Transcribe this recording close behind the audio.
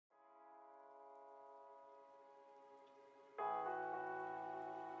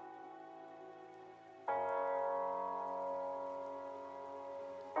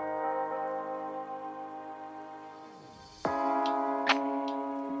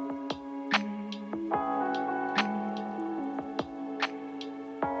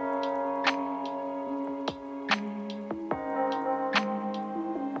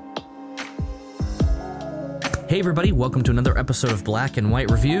Hey everybody, welcome to another episode of Black and White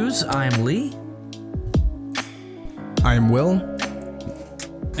Reviews. I'm Lee. I'm Will.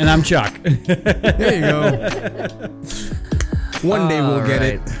 And I'm Chuck. There you go. One day we'll get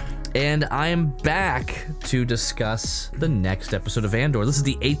it. And I am back to discuss the next episode of Andor. This is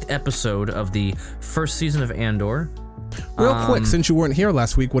the 8th episode of the first season of Andor. Real quick, since you weren't here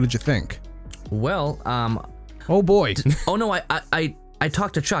last week, what did you think? Well, Oh boy. oh no, I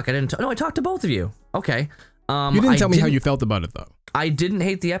talked to Chuck. I talked to both of you. Okay. You didn't tell me how you felt about it, though. I didn't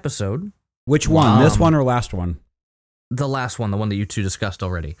hate the episode. Which one? This one or last one? The last one, the one that you two discussed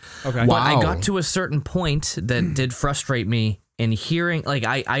already. Okay. But I got to a certain point that did frustrate me in hearing, like,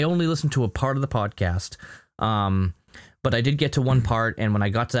 I only listened to a part of the podcast, but I did get to one part, and when I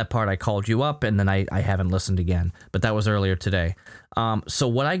got to that part, I called you up, and then I haven't listened again, but that was earlier today. So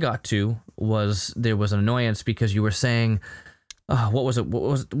what I got to was, there was an annoyance because you were saying, what was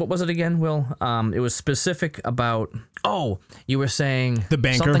it again, Will? It was specific about, you were saying The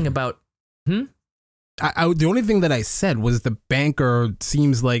banker? something about, The only thing that I said was the banker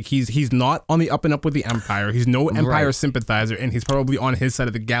seems like he's not on the up and up with the Empire. He's no Empire Right. sympathizer, and he's probably on his side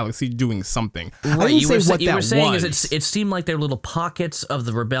of the galaxy doing something. I Right, didn't say what you that were saying was. is it seemed like they're little pockets of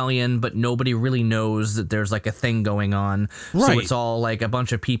the rebellion, but nobody really knows that there's like a thing going on. So Right. it's all like a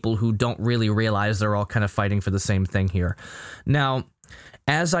bunch of people who don't really realize they're all kind of fighting for the same thing here. Now,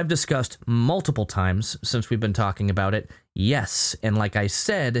 as I've discussed multiple times since we've been talking about it, yes, and like I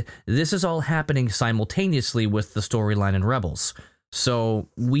said, this is all happening simultaneously with the storyline in Rebels. So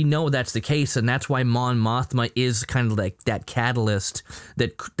we know that's the case, and that's why Mon Mothma is kind of like that catalyst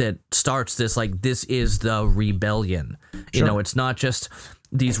that starts this, like, this is the rebellion. You know, it's not just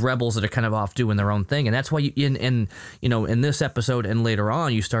these rebels that are kind of off doing their own thing, and that's why you in this episode and later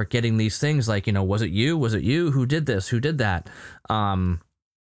on you start getting these things like, was it you who did this, who did that?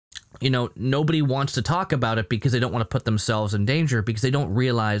 Nobody wants to talk about it because they don't want to put themselves in danger, because they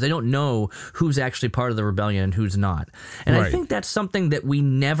don't know who's actually part of the rebellion and who's not. And I Right. think that's something that we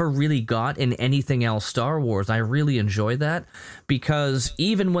never really got in anything else Star Wars. I really enjoy that, because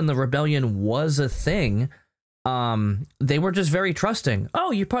even when the rebellion was a thing, they were just very trusting.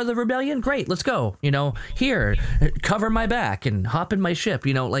 Oh, you're part of the rebellion? Great, let's go. Here, cover my back and hop in my ship.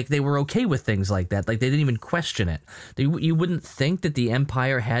 Like, they were okay with things like that. Like, they didn't even question it. You wouldn't think that the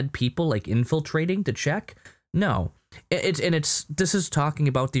Empire had people like infiltrating to check. No. This is talking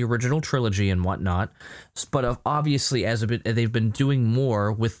about the original trilogy and whatnot, but obviously they've been doing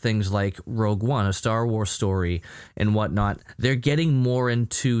more with things like Rogue One, a Star Wars story and whatnot. They're getting more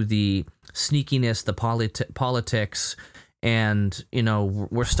into the sneakiness, the politics, and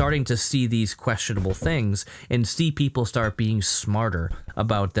we're starting to see these questionable things and see people start being smarter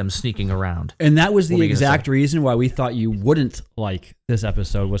about them sneaking around. And that was What the were you gonna exact reason why we thought you wouldn't like this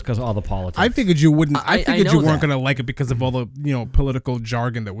episode, was because of all the politics. I figured you wouldn't. I figured know you weren't that. gonna like it because of all the political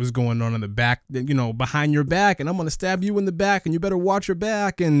jargon that was going on in the back, behind your back, and I'm gonna stab you in the back, and you better watch your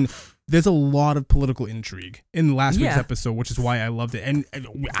back. And there's a lot of political intrigue in last week's episode, which is why I loved it. And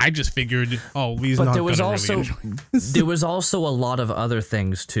I just figured, Lee's But not there was gonna also really enjoy this. there was also a lot of other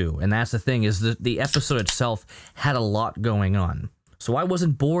things too, and that's the thing, is that the episode itself had a lot going on. So I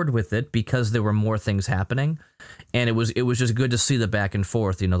wasn't bored with it because there were more things happening, and it was just good to see the back and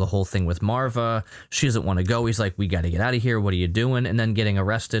forth. The whole thing with Marva, she doesn't want to go. He's like, "We got to get out of here. What are you doing?" And then getting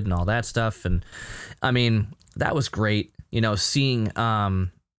arrested and all that stuff. And I mean, that was great. Seeing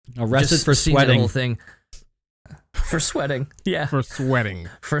Arrested just for seeing that sweating. whole thing. For sweating, yeah. For sweating.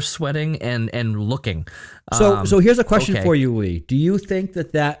 For sweating and looking. So here's a question okay. for you, Lee. Do you think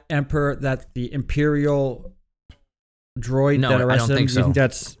that the Imperial droid No, that I don't arrested him, think do you so. think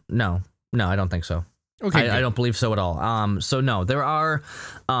that's... No, I don't think so. Okay, I don't believe so at all. So no, there are,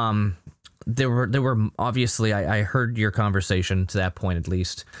 there were obviously, I heard your conversation to that point at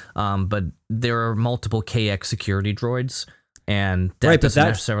least, but there are multiple KX security droids, and that Right, but doesn't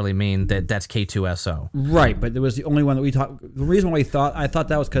that's- necessarily mean that that's K2SO. Right, but there was the only one that we talked... The reason why I thought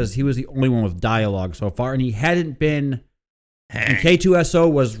that was because he was the only one with dialogue so far, and he hadn't been... And K2SO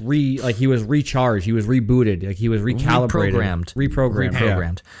was he was recharged, he was rebooted, like he was recalibrated,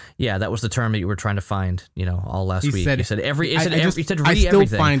 reprogrammed. Yeah, that was the term that you were trying to find, all last week. Said, you said I everything. still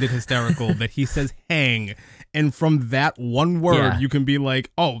find it hysterical that he says "hang," and from that one word, you can be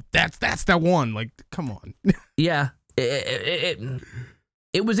like, "Oh, that's that one." Like, come on. Yeah,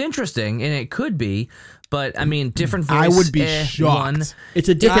 it was interesting, and it could be, but I mean, different voice. I would be shocked. One. It's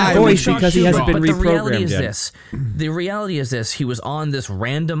a different I would voice be because he hasn't been But the reality reprogrammed is yet. this. The reality is this. He was on this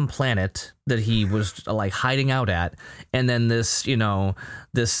random planet that he was like hiding out at, and then this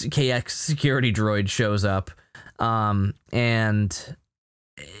KX security droid shows up, and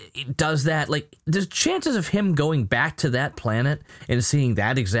does that, like, the chances of him going back to that planet and seeing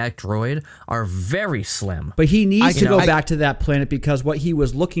that exact droid are very slim. But he needs to go back to that planet because what he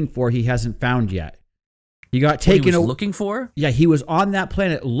was looking for, he hasn't found yet. He got taken. What he was looking for? Yeah, he was on that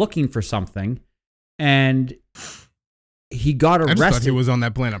planet looking for something, and he got arrested. I just thought he was on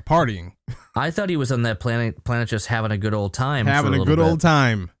that planet partying. I thought he was on that planet just having a good old time. Having a good old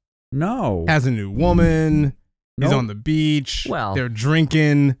time. No. Has a new woman. He's on the beach. Well, they're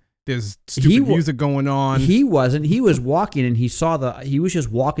drinking. There's stupid music going on. He wasn't. He was walking, and he was just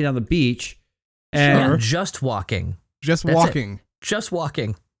walking down the beach. And just walking. Just walking. Just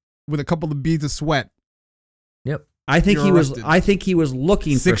walking. With a couple of beads of sweat. Yep. I think he was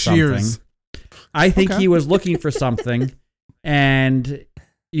looking for something. 6 years. I think he was looking for something, and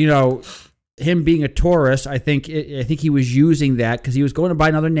him being a tourist, I think he was using that because he was going to buy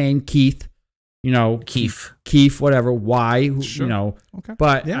another name, Keith. Keith, whatever. Why? Sure. Okay.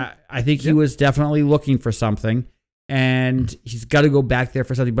 But yeah. I think he was definitely looking for something, and he's got to go back there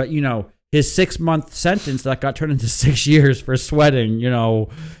for something. But his 6-month sentence that got turned into 6 years for sweating.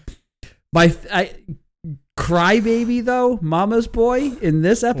 Crybaby though, Mama's boy in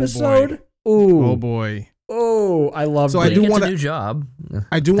this episode. Oh boy. Oh, I love. So I do want a new job.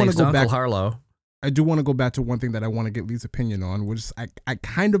 I do want to go back. Uncle Harlow. I do want to go back to one thing that I want to get Lee's opinion on, which is I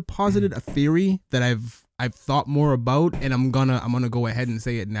kind of posited a theory that I've thought more about, and I'm gonna go ahead and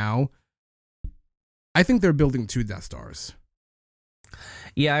say it now. I think they're building 2 Death Stars.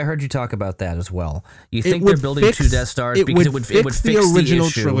 Yeah, I heard you talk about that as well. You think they're building 2 Death Stars because it would fix the original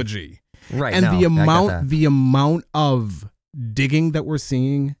trilogy. Right. And the amount of digging that we're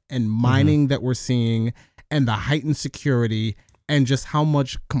seeing and mining that we're seeing and the heightened security and just how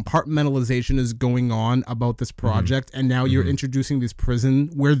much compartmentalization is going on about this project. And now you're introducing this prison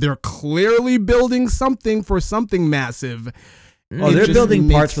where they're clearly building something for something massive. Oh, they're building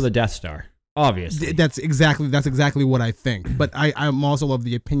parts for the Death Star. Obviously. That's exactly what I think. But I'm also of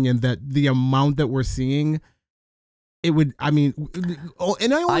the opinion that the amount that we're seeing, I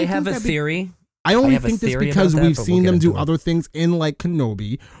have a theory. I only think this because we've seen them do other things in like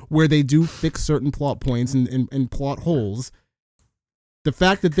Kenobi where they do fix certain plot points and plot holes. The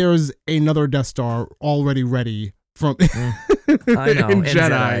fact that there's another Death Star already ready from in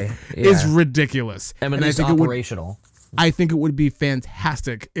Jedi is ridiculous. And I think operational. I think it would be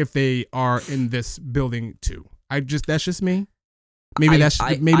fantastic if they are in this building too. That's just me. Maybe that's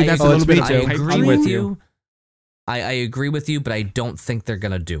a little bit. I agree with you. I agree with you, but I don't think they're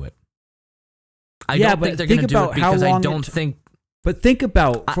gonna do it. I don't think they're gonna do it because I don't think. But think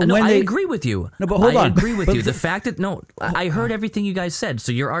about I agree with you. No, but hold on. I agree with you. The fact that I heard everything you guys said.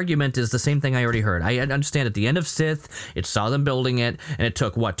 So your argument is the same thing I already heard. I understand at the end of Sith, it saw them building it, and it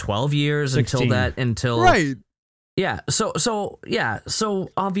took 12 years 16. until right. Yeah. So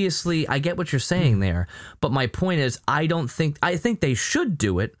obviously I get what you're saying there, but my point is I think they should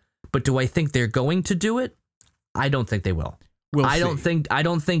do it, but do I think they're going to do it? I don't think they will. I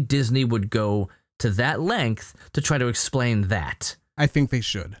don't think Disney would go to that length to try to explain that. I think they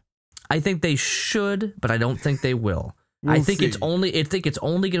should. I think they should, but I don't think they will. I think it's only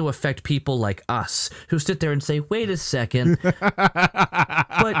going to affect people like us who sit there and say, "Wait a second,"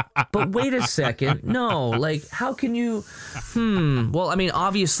 but wait a second. No, like how can you? Well, I mean,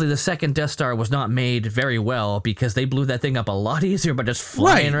 obviously the second Death Star was not made very well because they blew that thing up a lot easier by just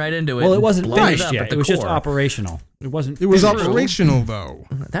flying right into it. Well, it wasn't finished yet. It was just operational. It wasn't. It was operational though.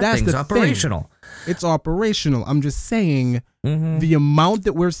 That thing's operational. It's operational. I'm just saying the amount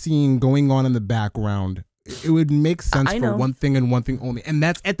that we're seeing going on in the background. It would make sense for one thing and one thing only, and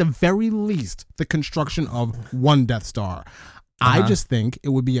that's at the very least the construction of one Death Star. I just think it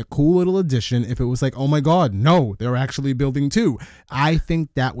would be a cool little addition if it was like, oh my God, no, they're actually building 2. I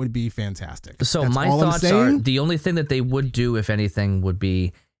think that would be fantastic. So that's my thoughts are the only thing that they would do, if anything, would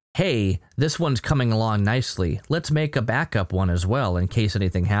be, hey, this one's coming along nicely. Let's make a backup one as well in case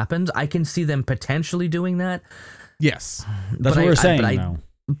anything happens. I can see them potentially doing that. Yes, that's what we're saying now.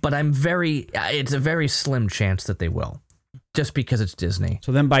 But it's a very slim chance that they will, just because it's Disney.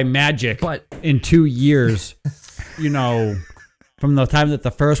 So then by magic, in 2 years, from the time that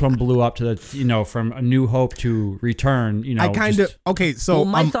the first one blew up to the, from A New Hope to Return,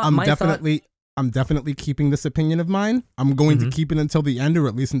 I'm definitely keeping this opinion of mine. I'm going to keep it until the end, or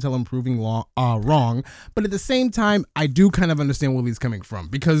at least until I'm proving wrong. But at the same time, I do kind of understand where he's coming from,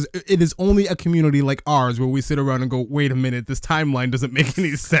 because it is only a community like ours where we sit around and go, wait a minute, this timeline doesn't make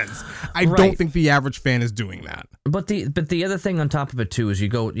any sense. I don't think the average fan is doing that. But the other thing on top of it too is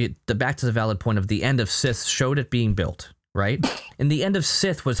back to the valid point of the end of Sith showed it being built, right? And the end of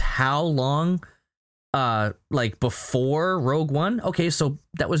Sith was how long? like before Rogue One. Okay, so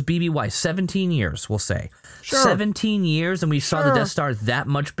that was BBY 17 years, we'll say. Sure. 17 years, and we saw the Death Star that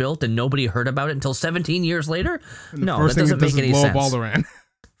much built, and nobody heard about it until 17 years later. No, that doesn't make any sense. Blow up Alderaan.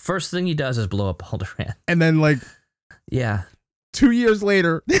 First thing he does is blow up Alderaan. And then like Yeah. 2 years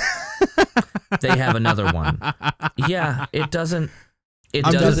later, they have another one. Yeah, it doesn't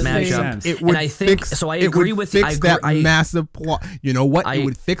I'm just match saying, up. it would And I think fix, so. I it agree would with you. fix that massive plot. You know what? It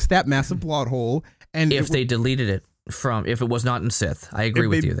would fix that massive plot hole. And if they deleted it from, if it was not in Sith, I agree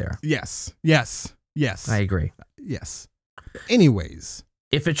with you there. Yes. I agree. Yes. Anyways,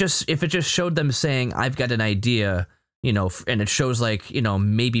 If it just showed them saying, "I've got an idea," you know, and it shows like, you know,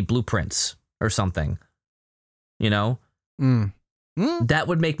 maybe blueprints or something, you know, that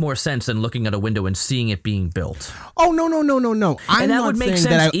would make more sense than looking at a window and seeing it being built. Oh no! I'm And that not would make saying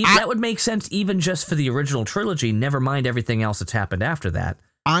sense. that That would make sense even just for the original trilogy. Never mind everything else that's happened after that.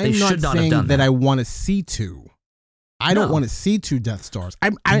 I'm They not should not have saying done that that. I want to see two. I don't No. want to see two Death Stars.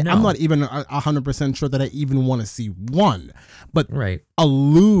 I'm No. not even 100% sure that I even want to see one, but Right.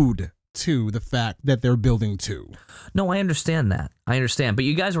 allude to the fact that they're building two. No, I understand that. I understand. But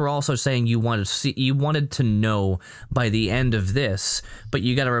you guys were also saying you wanted to know by the end of this, but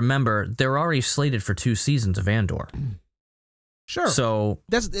you got to remember they're already slated for 2 seasons of Andor. Sure. So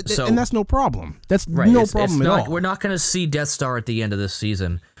and that's no problem. That's right, no it's problem at not, all. we're not going to see Death Star at the end of this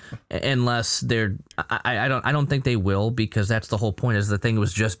season unless they're I don't think they will, because that's the whole point, is the thing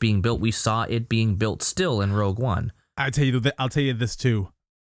was just being built. We saw it being built still in Rogue One. I'll tell you this too.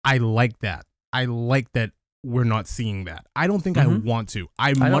 I like that. I like that we're not seeing that. I don't think I want to.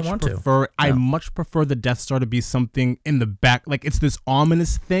 I much prefer the Death Star to be something in the back, like it's this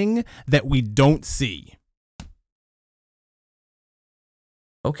ominous thing that we don't see.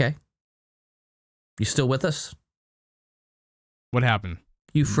 Okay. You still with us? What happened?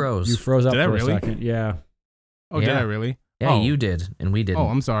 You froze. You froze up Did I for really? a second. Yeah. Oh, did Yeah. I really? Yeah, Oh. you did, and we didn't. Oh,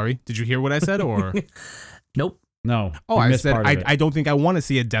 I'm sorry. Did you hear what I said, or? Nope. No. Oh, you I missed said part of it. I don't think I want to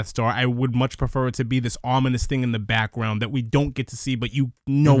see a Death Star. I would much prefer it to be this ominous thing in the background that we don't get to see, but you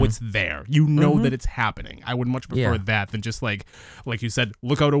know it's there. You know that it's happening. I would much prefer that than just like you said,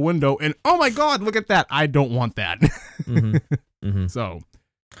 look out a window and oh my God, look at that. I don't want that.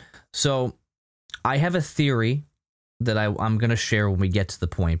 So I have a theory that I'm going to share when we get to the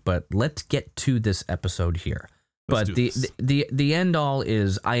point, but let's get to this episode here. Let's But do the end all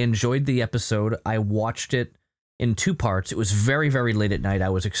is I enjoyed the episode. I watched it in 2 parts. It was very, very late at night. I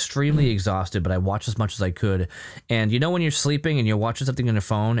was extremely exhausted, but I watched as much as I could. And you know when you're sleeping and you're watching something on your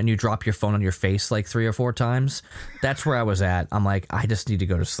phone and you drop your phone on your face like 3 or 4 times? That's where I was at. I'm like, I just need to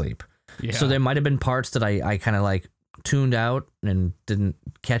go to sleep. Yeah. So there might have been parts that I kind of like tuned out and didn't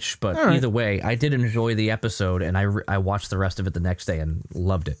catch, but either way, I did enjoy the episode, and I watched the rest of it the next day and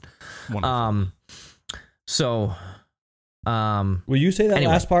loved it. Wonderful. Will you say that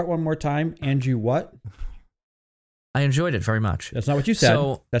anyway. last part one more time? And you what? I enjoyed it very much. That's not what you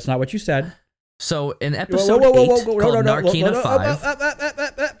said. That's not what you said. So in episode 8 called Narkina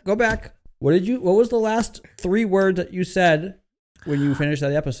 5. Go back. What was the last 3 words that you said when you finished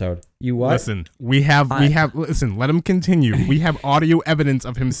that episode? You what? Listen, listen, let him continue. We have audio evidence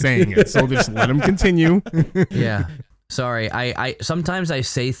of him saying it. So just let him continue. Yeah. Sorry. I sometimes I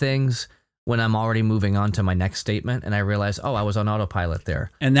say things when I'm already moving on to my next statement, and I realize, I was on autopilot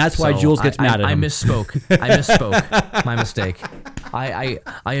there. And that's why So Jules gets mad at him. I misspoke. My mistake. I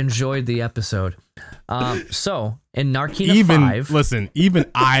enjoyed the episode. So in Narkina 5, listen,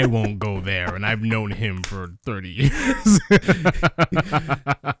 even I won't go there, and I've known him for 30 years.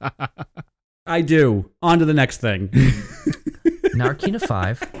 I do. On to the next thing. Narkina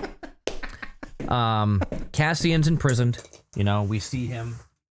 5. Cassian's imprisoned. You know, we see him.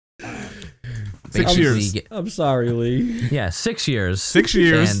 6 years. I'm sorry, Lee. Yeah, 6 years. 6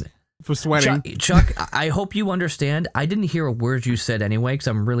 years And for sweating. Chuck, I hope you understand. I didn't hear a word you said anyway, because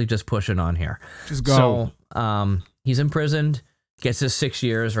I'm really just pushing on here. Just go. So, he's imprisoned, gets his 6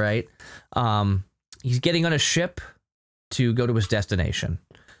 years, right? He's getting on a ship to go to his destination.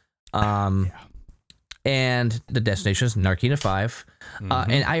 And the destination is Narkina 5.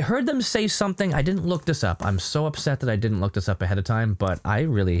 And I heard them say something. I didn't look this up. I'm so upset that I didn't look this up ahead of time, but I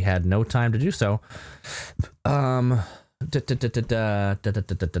really had no time to do so. I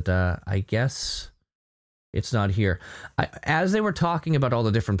guess it's not here. As they were talking about all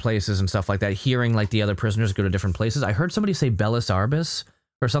the different places and stuff like that, hearing like the other prisoners go to different places, I heard somebody say Bellis Arbus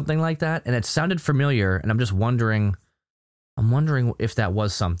or something like that, and it sounded familiar, and I'm just wondering... I'm wondering if that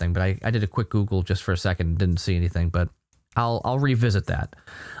was something, but I did a quick Google just for a second and didn't see anything, but I'll revisit that.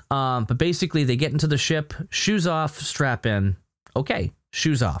 But basically, they get into the ship, shoes off, strap in. Okay,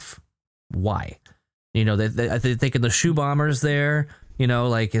 shoes off. Why? You know, they're thinking the shoe bomber's there. You know,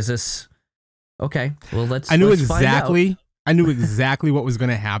 like, is this okay? Well, let's. I knew let's find out. I knew exactly what was going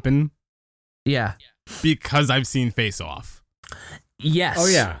to happen Yeah. because I've seen Face Off. Yes. Oh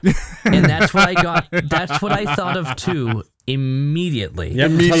yeah. And that's what I got. That's what I thought of too immediately.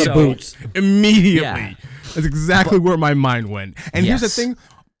 Yep. Immediately. The boots. Immediately. Yeah. That's exactly where my mind went. And here's the Yes. thing.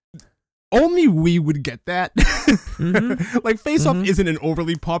 Only we would get that. Like Face Off isn't an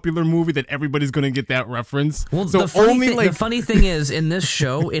overly popular movie that everybody's going to get that reference. Well, so the funny, only the funny thing is, in this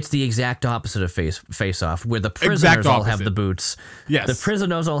show, it's the exact opposite of Face Off, where the prisoners Exact all have opposite. the boots. Yes. The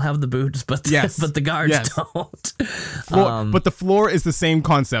prisoners all have the boots, but the, Yes. but the guards Yes. don't. but the floor is the same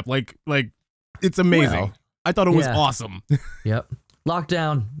concept. Like it's amazing. Well, I thought it was yeah. awesome. Yep.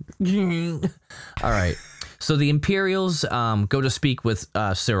 Lockdown. All right. So the Imperials go to speak with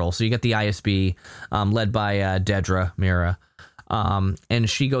Cyril. So you get the ISB led by Dedra Mira. And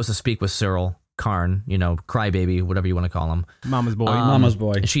she goes to speak with Cyril Karn, you know, crybaby, whatever you want to call him. Mama's boy. Mama's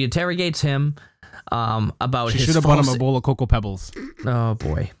boy. And she interrogates him about She his should have bought him false... a bowl of Cocoa Pebbles. Oh,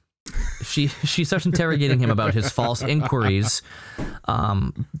 boy. She starts interrogating him about his false inquiries,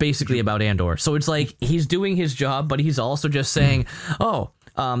 basically about Andor. So it's like he's doing his job, but he's also just saying,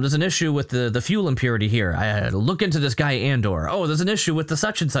 there's an issue with the fuel impurity here. I had to look into this guy Andor. Oh, there's an issue with the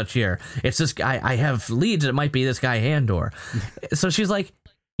such and such here. It's this guy. I have leads that it might be this guy Andor. So she's like,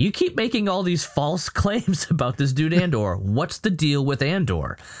 you keep making all these false claims about this dude Andor. What's the deal with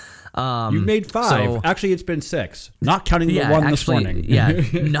Andor? You made 5. so- Actually, it's been 6. Not counting the one this morning. Yeah,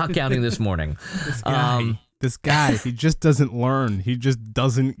 not counting this morning. This guy, he just doesn't learn. He just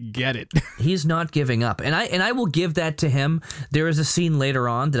doesn't get it. He's not giving up, and I will give that to him. There is a scene later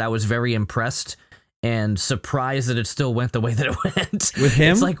on that I was very impressed and surprised that it still went the way that it went. With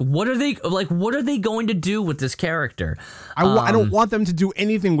him? It's like, what are they going to do with this character? I don't want them to do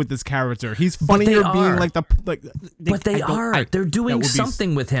anything with this character. He's funnier they being are. like But they are. They're doing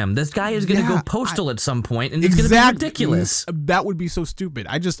something with him. This guy is going to go postal at some point, and it's going to be ridiculous. That would be so stupid.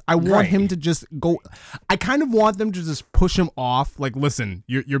 I want him to just go. I kind of want them to just push him off. Like, listen,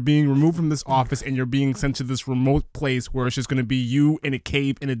 you're being removed from this office, and you're being sent to this remote place where it's just going to be you in a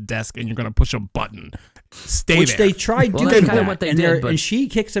cave in a desk, and you're going to push a button. Stay Which there. they tried Well, doing that's kinda that, what they and, did, but- and she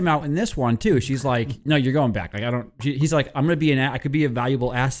kicks him out in this one too. She's like, "No, you're going back. Like I don't." He's like, "I'm gonna be I could be a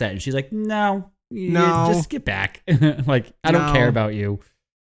valuable asset," and she's like, "No, just get back. Like I don't care about you."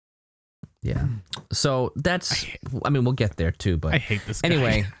 Yeah. So that's. I mean, we'll get there too, but I hate this guy.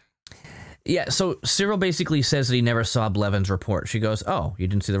 anyway. Yeah, so Cyril basically says that he never saw Blevins' report. She goes, "Oh, you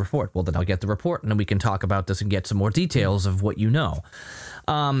didn't see the report? Well, then I'll get the report, and then we can talk about this and get some more details of what you know."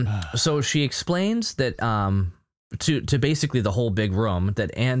 So she explains that to basically the whole big room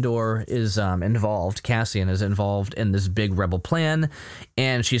that Andor is involved. Cassian is involved in this big rebel plan,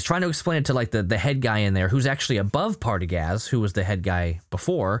 and she's trying to explain it to like the head guy in there, who's actually above Partagaz, who was the head guy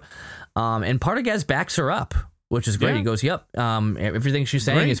before, and Partagaz backs her up. Which is great. Yeah. He goes, "Yep, everything she's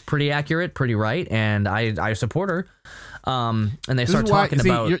saying is pretty accurate, pretty right, and I support her." And they start talking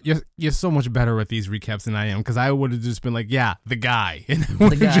about you're so much better at these recaps than I am, because I would have just been like, yeah, the guy. And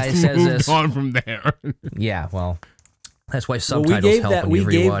The guy just says moved this. on from there. yeah. Well, that's why Well, subtitles help when you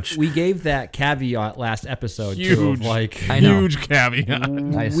rewatch. We gave that caveat last episode too. Huge, Of like, I know. huge caveat.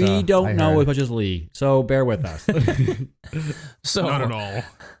 I saw, we don't I know heard. as much as Lee, so bear with us. So Not at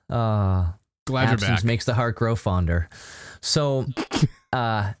all. Glad you're absence back. makes the heart grow fonder. So,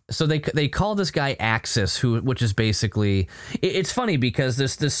 so they call this guy Axis, which is basically it's funny because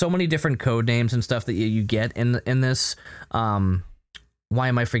there's so many different code names and stuff that you get in this. Why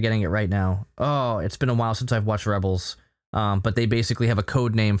am I forgetting it right now? Oh, it's been a while since I've watched Rebels. But they basically have a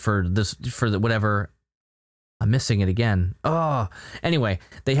code name for whatever. I'm missing it again. Oh, anyway,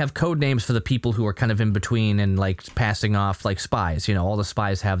 they have code names for the people who are kind of in between and like passing off like spies. You know, all the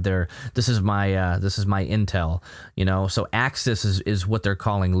spies have their. This is my intel. You know, so Axis is what they're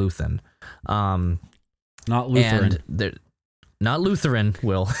calling Luthen. Not Lutheran. And they're not Lutheran.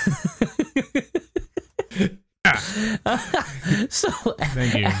 Will. So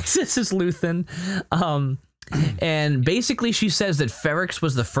Thank you. Axis is Luthen. And basically she says that Ferrix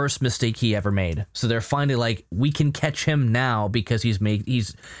was the first mistake he ever made. So they're finally like, we can catch him now because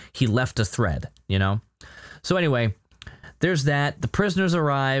he left a thread, you know? So anyway, there's that. The prisoners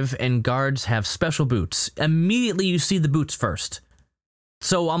arrive and guards have special boots. Immediately you see the boots first.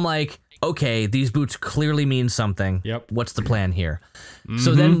 So I'm like, okay, these boots clearly mean something. Yep. What's the plan here?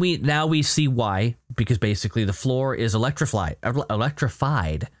 So then we see why, because basically the floor is electrified.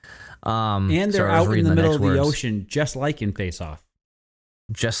 And they're sorry, I was out in reading the middle next of the words. ocean, just like in Face Off.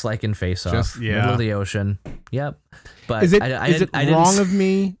 just like in Face Off, middle of the ocean. Yep. But is it wrong of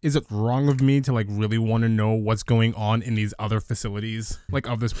me? Is it wrong of me to like really want to know what's going on in these other facilities, like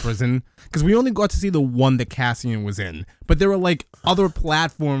of this prison? Because we only got to see the one that Cassian was in, but there were like other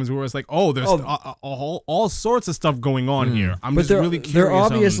platforms where it's like, oh, there's all sorts of stuff going on here. I'm just really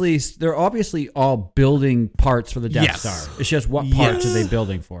curious. They're obviously all building parts for the Death Star. It's just what parts are they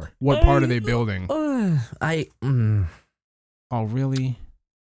building for? What part are they building? Oh, really?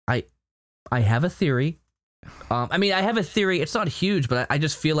 I have a theory. I mean, I have a theory. It's not huge, but I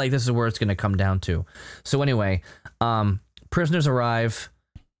just feel like this is where it's going to come down to. So anyway, prisoners arrive.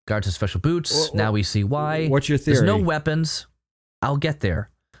 Guards have special boots. Now we see why. What's your theory? There's no weapons. I'll get there.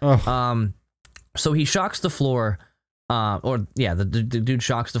 So he shocks the floor. The dude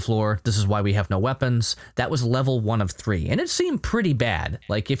shocks the floor. This is why we have no weapons. That was level 1 of 3. And it seemed pretty bad.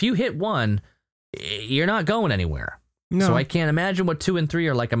 Like, if you hit 1, you're not going anywhere. No. So I can't imagine what 2 and 3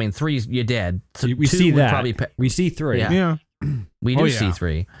 are like. I mean, 3, you're dead. So we see that. We see 3. Yeah. We do see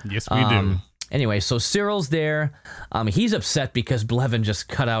 3. Yes, we do. Anyway, so Cyril's there. He's upset because Blevin just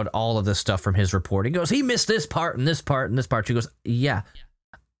cut out all of this stuff from his report. He goes, he missed this part and this part and this part. She goes, yeah,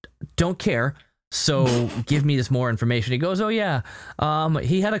 don't care. So give me this more information. He goes, oh yeah,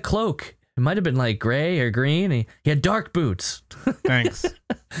 he had a cloak. It might have been like gray or green. He had dark boots. Thanks.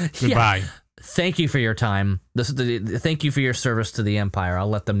 Goodbye. Yeah. Thank you for your time. Thank you for your service to the Empire. I'll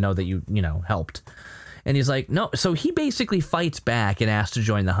let them know that you helped. And he's like, no. So he basically fights back and asks to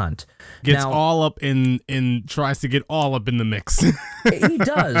join the hunt. Tries to get all up in the mix. He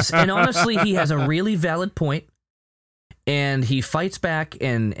does. And honestly, he has a really valid point. And he fights back,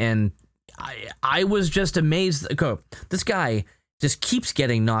 and I was just amazed. This guy just keeps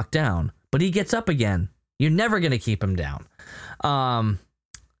getting knocked down, but he gets up again. You're never going to keep him down.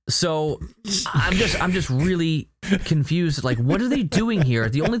 So I'm just really confused. Like, what are they doing here?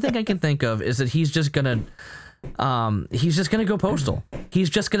 The only thing I can think of is that he's just gonna go postal. He's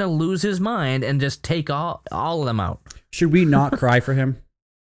just gonna lose his mind and just take all of them out. Should we not cry for him?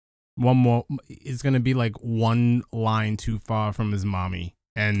 One more. It's gonna be like one line too far from his mommy,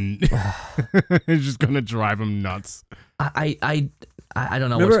 and it's just gonna drive him nuts. I don't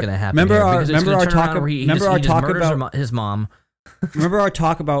know what's gonna happen. Remember our talk about his mom. Remember our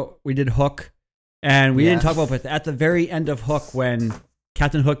talk about we did Hook, and we didn't talk about, but at the very end of Hook, when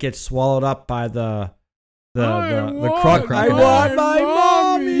Captain Hook gets swallowed up by the crocodile. I want my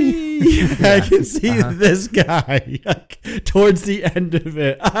mommy. I can see this guy towards the end of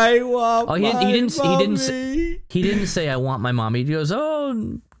it. I want my mommy. He didn't say I want my mommy. He goes,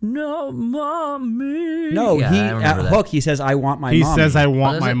 oh no, mommy. No, at Hook he says I want my mommy. He says I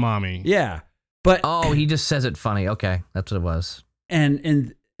want my mommy. Yeah. But he just says it funny. Okay, that's what it was.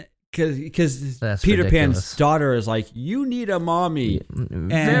 And because Peter Pan's daughter is like, you need a mommy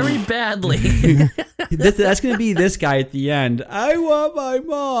very badly. That's going to be this guy at the end. I want my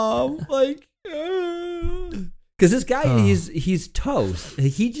mom, like, because this guy he's toast.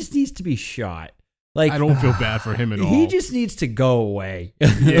 He just needs to be shot. Like, I don't feel bad for him at all. He just needs to go away.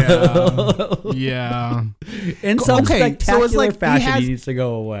 Yeah. In some spectacular fashion, he needs to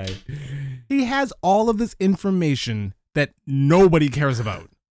go away. He has all of this information that nobody cares about.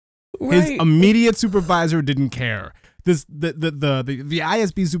 Right. His immediate supervisor didn't care. The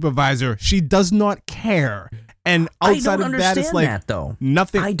ISB supervisor, she does not care. And outside of that, it's like that, though.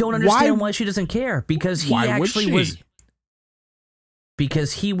 Nothing. I don't understand why she doesn't care, because he actually was.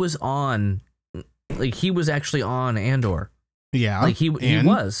 Because he was on, like, he was actually on Andor. Yeah, like he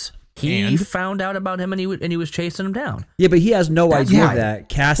was. He found out about him, and he was chasing him down. Yeah, but he has no idea that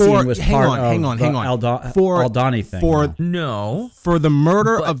Cassian was part of the Aldhani thing. For the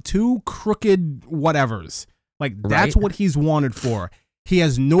murder of 2 crooked whatevers. Like, that's what he's wanted for. He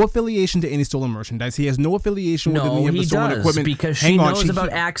has no affiliation to any stolen merchandise. He has no affiliation with any of the stolen equipment. Because she knows about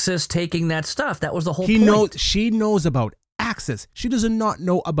Axis taking that stuff. That was the whole point. She knows about Axis. She does not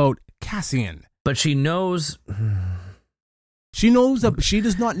know about Cassian. But she knows... She knows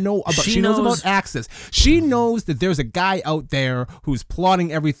about Axis. She knows that there's a guy out there who's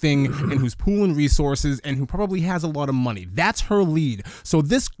plotting everything and who's pooling resources and who probably has a lot of money. That's her lead. So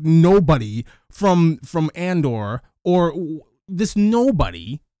this nobody from Andor, or this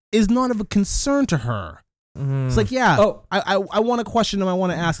nobody, is not of a concern to her. It's like, I want to question him. I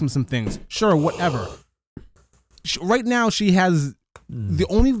want to ask him some things. Sure, whatever. Right now, she has... The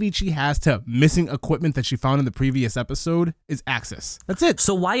only lead she has to missing equipment that she found in the previous episode is Axis. That's it.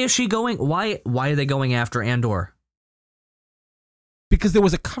 So why is she going? Why are they going after Andor? because there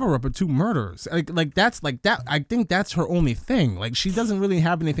was a cover up of 2 murders. Like that's like that. I think that's her only thing. Like she doesn't really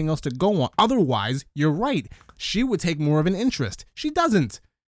have anything else to go on. Otherwise, you're right. She would take more of an interest. She doesn't.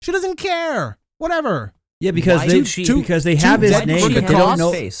 She doesn't care. Whatever. Yeah, because they have his name, but they don't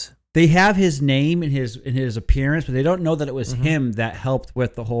know. They have his name and his appearance, but they don't know that it was him that helped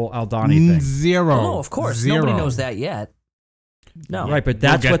with the whole Aldani thing. Zero. Oh, of course. Nobody knows that yet. No. Right, but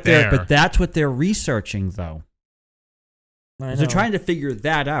that's what they're researching though. They're trying to figure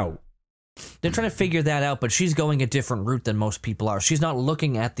that out. They're trying to figure that out, but she's going a different route than most people are. She's not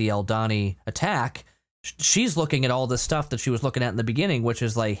looking at the Aldani attack. She's looking at all the stuff that she was looking at in the beginning, which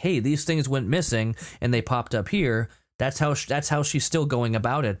is like, hey, these things went missing and they popped up here. That's how she's still going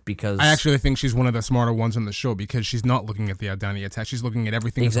about it, because I actually think she's one of the smarter ones on the show, because she's not looking at the Aldani attack. She's looking at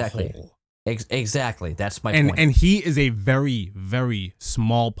everything as a whole. Exactly. That's my point. And he is a very, very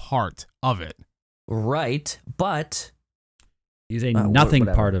small part of it. Right, but he's a nothing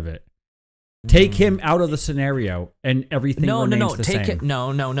part of it. Take him out of the scenario, and everything remains the same.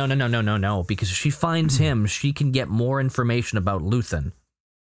 No. Because if she finds him, she can get more information about Luthen.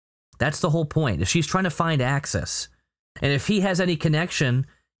 That's the whole point. She's trying to find access. And if he has any connection,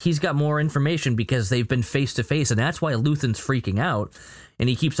 he's got more information because they've been face to face, and that's why Luthen's freaking out. And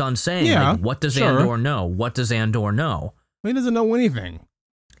he keeps on saying, like, what does Andor know? What does Andor know? He doesn't know anything.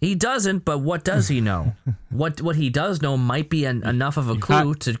 He doesn't, but what does he know? What he does know might be enough of a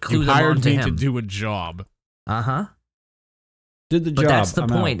clue to clue them on to him. You hired me to do a job. Uh-huh. Did the job. But that's the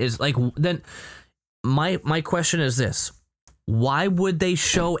point. Is like, then my question is this. Why would they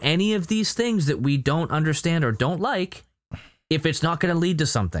show any of these things that we don't understand or don't like if it's not going to lead to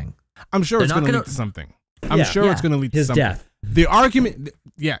something? I'm sure it's going to lead to something. I'm sure it's going to lead to something. His death. The argument,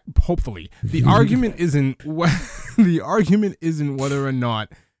 hopefully. The argument isn't whether or not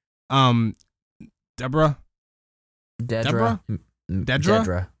Dedra.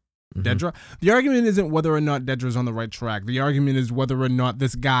 The argument isn't whether or not Dedra's on the right track. The argument is whether or not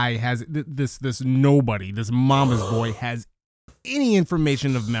this guy has this nobody, this mama's boy has any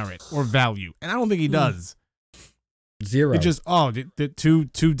information of merit or value, and I don't think he does. Zero. It just the two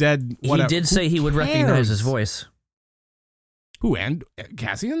dead. Whatever. He did say he would recognize his voice. Who, and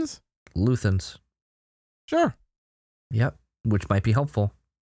Cassian's? Luthen's. Sure. Yep, which might be helpful.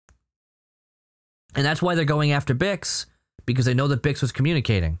 And that's why they're going after Bix, because they know that Bix was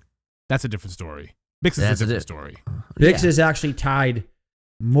communicating. That's a different story. Bix is a different story. Bix is actually tied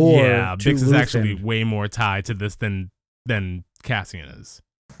more to Bix is Luthen. actually way more tied to this than Cassian is.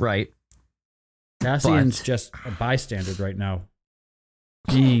 Right. Cassian's just a bystander right now.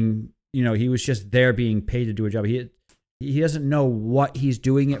 He was just there being paid to do a job. He doesn't know what he's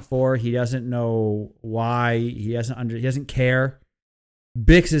doing it for. He doesn't know why. He doesn't care.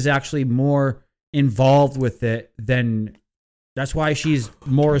 Bix is actually more involved with it than. That's why she's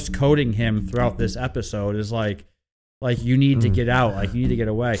Morse coding him throughout this episode. Is like you need to get out. Like you need to get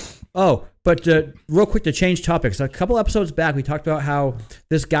away. Oh, but real quick to change topics. A couple episodes back, we talked about how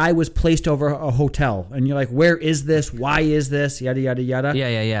this guy was placed over a hotel, and you're like, "Where is this? Why is this? Yada yada yada."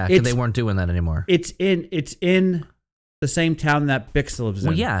 Yeah. Because they weren't doing that anymore. It's in the same town that Bix lives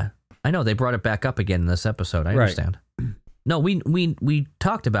in. Well, yeah, I know they brought it back up again in this episode. I understand. No, we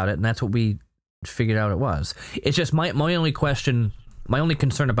talked about it, and that's what we figured out it was. It's just my only question, my only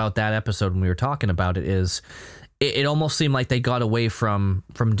concern about that episode when we were talking about it is it almost seemed like they got away from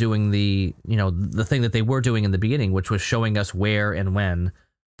doing the thing that they were doing in the beginning, which was showing us where and when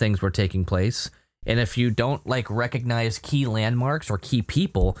things were taking place. And if you don't recognize key landmarks or key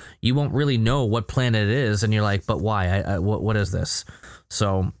people, you won't really know what planet it is. And you're like, but why? What is this?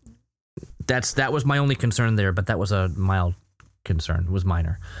 So that was my only concern there, but that was a mild concern. It was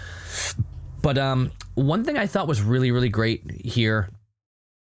minor. But one thing I thought was really, really great here,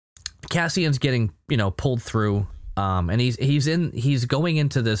 Cassian's getting pulled through, and he's going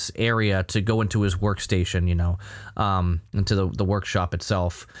into this area to go into his workstation, into the workshop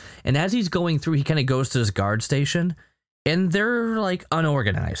itself. And as he's going through, he kind of goes to this guard station, and they're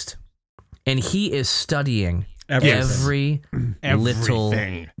unorganized, and he is studying every little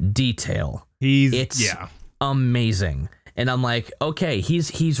detail. It's amazing. And I'm like, okay,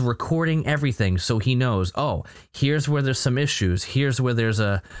 he's recording everything, so he knows, here's where there's some issues. Here's where there's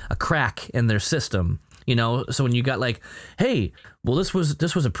a crack in their system. So when you got hey, well, this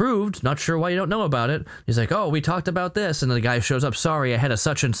was approved. Not sure why you don't know about it. He's like, we talked about this. And then the guy shows up. Sorry, I had a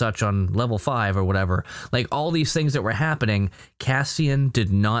such and such on level 5 or whatever. All these things that were happening, Cassian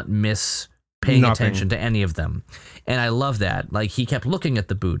did not miss paying attention to any of them. And I love that. He kept looking at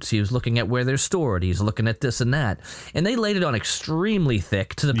the boots. He was looking at where they're stored. He's looking at this and that. And they laid it on extremely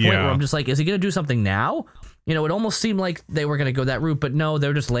thick to the point where I'm just like, is he going to do something now? You know, it almost seemed like they were going to go that route, but no,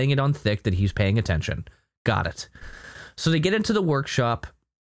 they're just laying it on thick that he's paying attention. Got it. So they get into the workshop.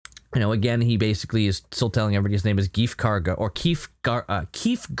 You know, again, he basically is still telling everybody his name is Keith Gargo, or Keith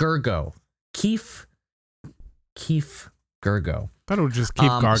Gergo. Keith Gergo. I thought it was just Keith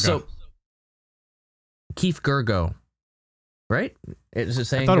Gargo. So, Keith Gergo, right? Is it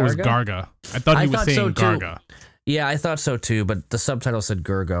saying I thought Garga? it was Garga. I thought he was saying so too. Garga. Yeah, I thought so too, but the subtitle said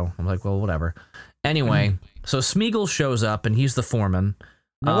Gergo. I'm like, well, whatever. Anyway, so Smeagol shows up, and he's the foreman.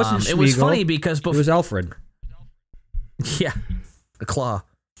 No, it wasn't it was Smeagol. funny because It was Alfred. yeah, the claw.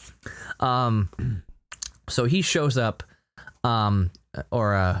 So he shows up, what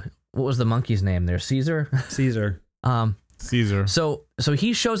was the monkey's name there? Caesar? Caesar. Caesar. So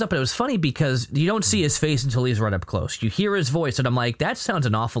he shows up, and it was funny because you don't see his face until he's right up close. You hear his voice, and I'm like, that sounds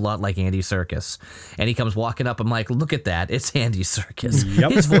an awful lot like Andy Serkis. And he comes walking up, I'm like, look at that, it's Andy Serkis.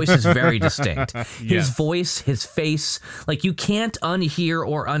 Yep. His voice is very distinct. His Yes. voice, his face, like you can't unhear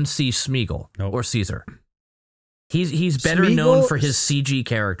or unsee Smeagol Nope. or Caesar. He's better Smeagol- known for his CG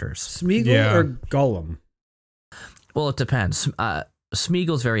characters. Smeagol Yeah. or Gollum? Well, it depends.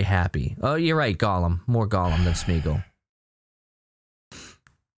 Smeagol's very happy. Oh, you're right, Gollum. More Gollum than Smeagol.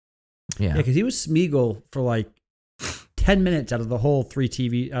 Yeah, because he was Smeagol for like 10 minutes out of the whole three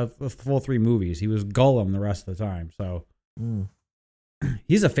movies. He was Gollum the rest of the time. So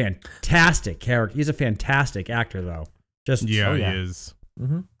he's a fantastic character. He's a fantastic actor, though. He is.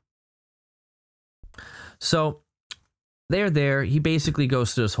 Mm-hmm. So they're there. He basically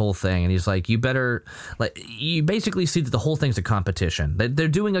goes through this whole thing, and he's like, you basically see that the whole thing's a competition. They're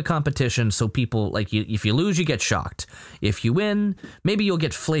doing a competition, so people, like, if you lose, you get shocked. If you win, maybe you'll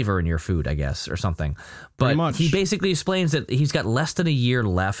get flavor in your food, I guess, or something. Pretty But much. he basically explains that he's got less than a year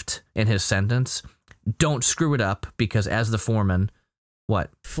left in his sentence. Don't screw it up, because as the foreman,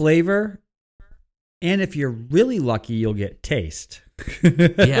 what? Flavor, and if you're really lucky, you'll get taste.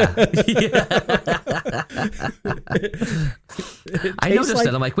 Yeah. I noticed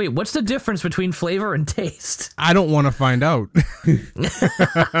that. I'm like, wait, what's the difference between flavor and taste? I don't want to find out.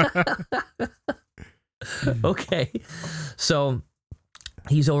 Okay. So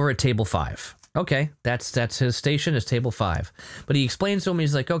he's over at table 5. Okay, that's his station, is table 5. But he explains to him,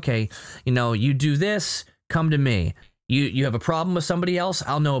 he's like, okay, you do this, come to me. You have a problem with somebody else,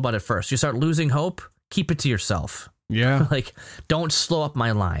 I'll know about it first. You start losing hope, keep it to yourself. Yeah. Like, don't slow up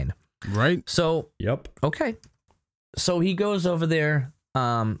my line. Right. So, Yep. okay. So he goes over there,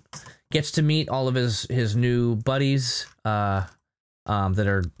 gets to meet all of his new buddies that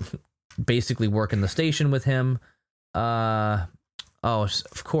are basically working the station with him. Of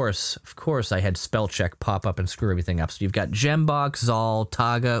course, I had spell check pop up and screw everything up. So you've got Jembok, Zal,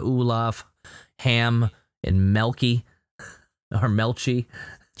 Taga, Olaf, Ham, and Melky, or Melchi.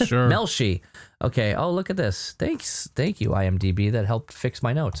 Sure. Melshi. Okay. Oh, look at this. Thank you, IMDb. That helped fix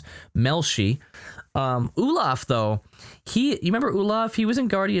my notes. Melshi. Olaf, though, you remember Olaf? He was in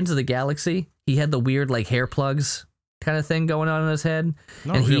Guardians of the Galaxy. He had the weird, like, hair plugs kind of thing going on in his head.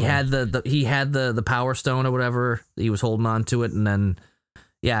 Not And really. he had the Power Stone or whatever. He was holding on to it, and then,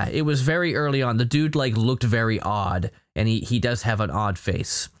 yeah, it was very early on. The dude, like, looked very odd, and he does have an odd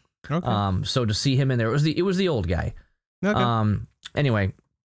face. Okay. So to see him in there, it was the old guy. Okay. Anyway,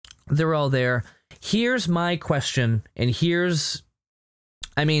 they're all there. Here's my question, and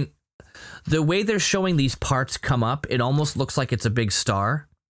the way they're showing these parts come up, it almost looks like it's a big star.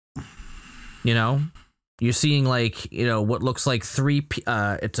 You're seeing, like, what looks like three.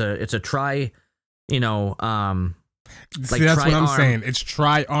 It's a tri. See, like that's what I'm tri-arm. saying. It's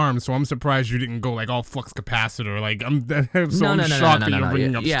tri-arm, so I'm surprised you didn't go like all flux capacitor. Like I'm No, shocked that you're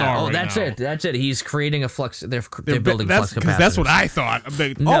bringing up yeah. Star Oh, right that's now. it. That's it. He's creating a flux. They're building flux capacitors. Because that's what I thought. I'm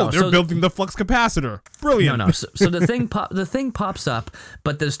like, they're building the flux capacitor. Brilliant. No. So the thing pops up,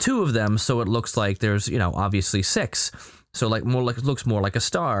 but there's 2 of them, so it looks like there's obviously 6. So it looks more like a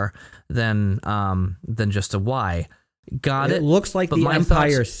star than just a Y. Got it. It looks like But the my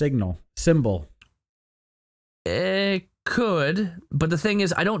Empire thoughts- symbol. It could, but the thing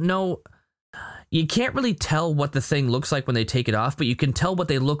is, I don't know. You can't really tell what the thing looks like when they take it off, but you can tell what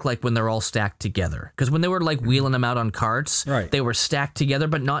they look like when they're all stacked together. Because when they were, like, wheeling them out on carts, Right. they were stacked together,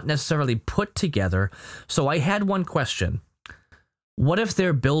 but not necessarily put together. So I had one question. What if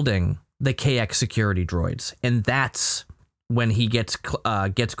they're building the KX security droids, and that's when he gets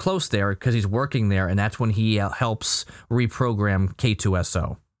close there because he's working there, and that's when he helps reprogram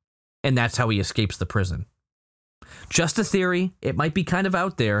K2SO, and that's how he escapes the prison. Just a theory. It might be kind of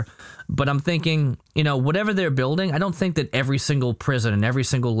out there, but I'm thinking, whatever they're building, I don't think that every single prison and every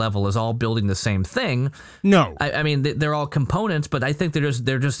single level is all building the same thing. No. I mean, they're all components, but I think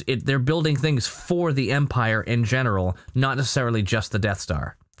they're building things for the Empire in general, not necessarily just the Death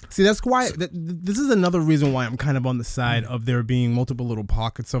Star. See, that's why this is another reason why I'm kind of on the side of there being multiple little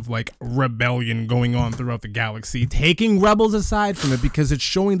pockets of like rebellion going on throughout the galaxy, taking Rebels aside from it, because it's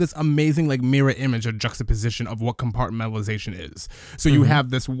showing this amazing like mirror image or juxtaposition of what compartmentalization is. So you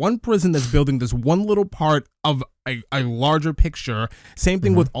have this one prison that's building this one little part of a larger picture. Same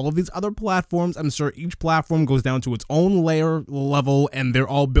thing with all of these other platforms. I'm sure each platform goes down to its own layer level, and they're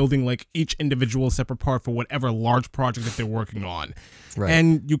all building like each individual separate part for whatever large project that they're working on. Right.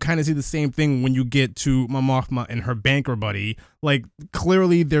 And you kind of see the same thing when you get to Mon Mothma and her banker buddy. Like,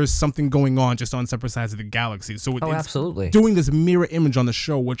 clearly there's something going on just on separate sides of the galaxy. So it's absolutely doing this mirror image on the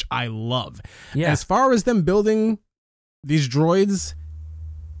show, which I love. Yeah. As far as them building these droids,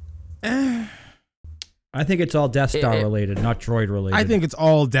 I think it's all Death Star related, not droid related. I think it's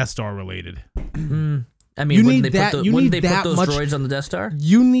all Death Star related. I mean, You wouldn't need they that- put you wouldn't need they that put those much- droids on the Death Star?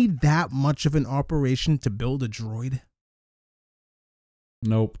 You need that much of an operation to build a droid?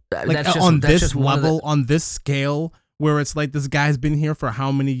 Nope. Like on this level, on this scale, where it's like this guy's been here for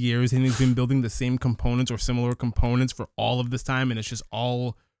how many years and he's been building the same components or similar components for all of this time, and it's just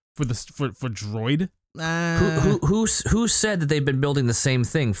all for droid. Who said that they've been building the same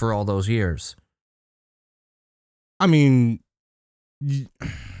thing for all those years? I mean,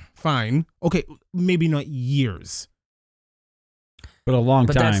 fine, okay, maybe not years, but a long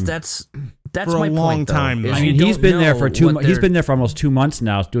but time. That's for my a long point, though, time. is I you mean, he's don't been there know for he's what been there for almost 2 months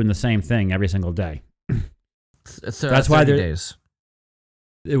now, doing the same thing every single day. That's why 30 days.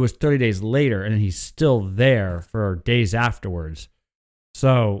 It was 30 days later, and he's still there for days afterwards.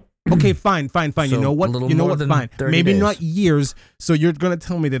 So okay, fine. So you know what? a little You know more what? than Fine. 30 Maybe days. not years. So you're gonna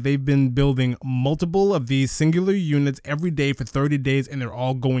tell me that they've been building multiple of these singular units every day for 30 days, and they're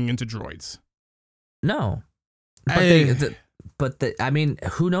all going into droids? No, I- I mean,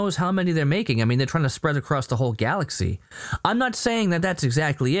 who knows how many they're making? I mean, they're trying to spread across the whole galaxy. I'm not saying that that's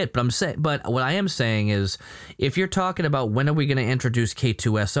exactly it, but what I am saying is, if you're talking about when are we going to introduce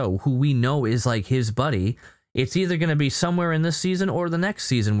K2SO, who we know is like his buddy, it's either going to be somewhere in this season or the next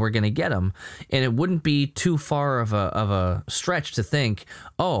season we're going to get him, and it wouldn't be too far of a stretch to think,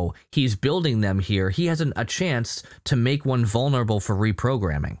 oh, he's building them here. He has a chance to make one vulnerable for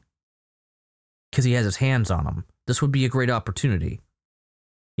reprogramming because he has his hands on them. This would be a great opportunity,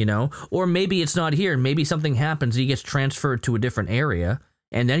 or maybe it's not here. Maybe something happens. He gets transferred to a different area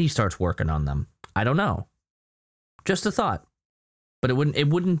and then he starts working on them. I don't know. Just a thought, but it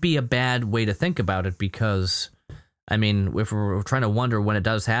wouldn't be a bad way to think about it, because I mean, if we're trying to wonder when it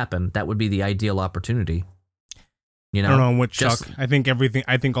does happen, that would be the ideal opportunity. I don't know what, Chuck. I think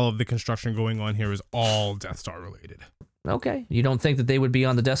all of the construction going on here is all Death Star related. Okay. You don't think that they would be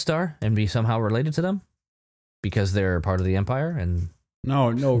on the Death Star and be somehow related to them? Because they're part of the Empire? And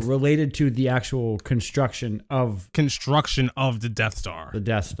no, related to the actual construction of the Death Star. the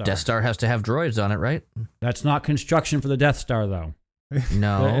Death Star. Death Star has to have droids on it, right? That's not construction for the Death Star, though.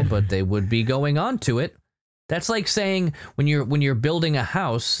 No, but they would be going on to it. That's like saying when you're building a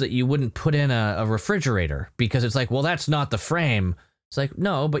house that you wouldn't put in a refrigerator, because it's like, well, that's not the frame. It's like,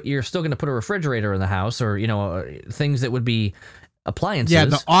 no, but you're still going to put a refrigerator in the house, or things that would be appliances. Yeah,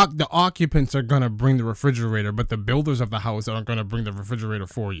 the occupants are gonna bring the refrigerator, but the builders of the house aren't gonna bring the refrigerator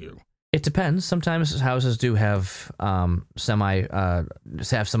for you. It depends. Sometimes houses do have have some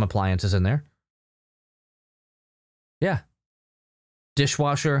appliances in there. Yeah,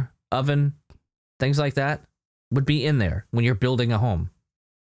 dishwasher, oven, things like that would be in there when you're building a home.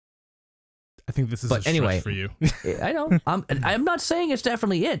 I think this is But a anyway, stretch for you. I know. I'm not saying it's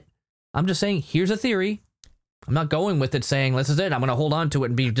definitely it. I'm just saying here's a theory. I'm not going with it saying this is it. I'm going to hold on to it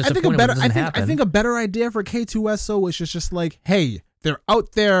and be disappointed when it doesn't happen. I think a better idea for K2SO is just like, hey, they're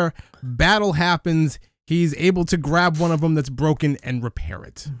out there, battle happens, he's able to grab one of them that's broken and repair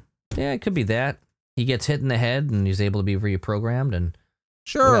it. Yeah, it could be that. He gets hit in the head and he's able to be reprogrammed and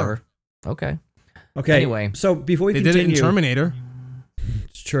Sure. whatever. Okay. Anyway, so before we They continue, did it in Terminator.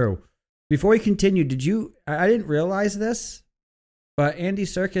 It's true. Before we continue, I didn't realize this, but Andy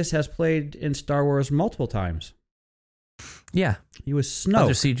Serkis has played in Star Wars multiple times. Yeah. He was Snoke.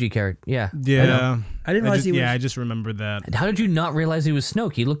 Other CG character. Yeah. Yeah. I didn't realize he was. Yeah, I just remembered that. How did you not realize he was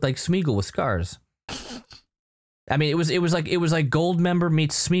Snoke? He looked like Smeagol with scars. I mean, it was like Goldmember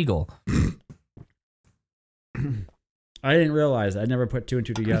meets Smeagol. I didn't realize. I never put two and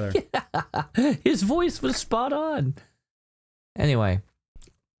two together. His voice was spot on. Anyway.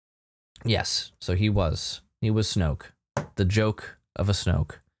 Yes, so he was He was Snoke, the joke of a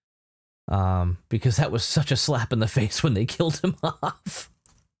Snoke. Because that was such a slap in the face when they killed him off.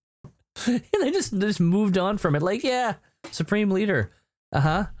 And they just moved on from it. Like, yeah, Supreme Leader.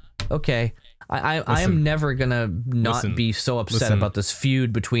 Okay. I am never gonna not be so upset about this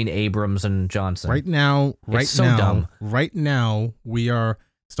feud between Abrams and Johnson. Right now,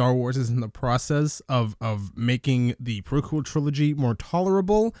 Star Wars is in the process of making the prequel trilogy more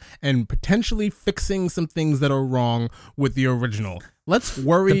tolerable and potentially fixing some things that are wrong with the original. Let's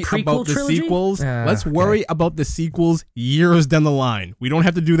worry about the sequels. Let's worry about the sequels years down the line. We don't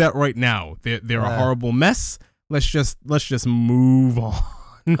have to do that right now. They're a horrible mess. Let's just move on.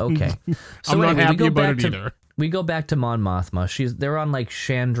 Okay. So I'm not anyway, happy about it either. We go back to Mon Mothma. They're on like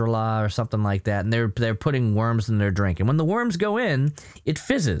Chandrila or something like that, and they're putting worms in their drink. And when the worms go in, it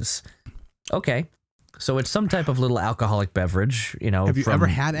fizzes. Okay. So it's some type of little alcoholic beverage, Have you ever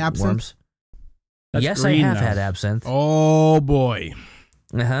had absinthe? Worms. Yes, I have had absinthe. Oh boy.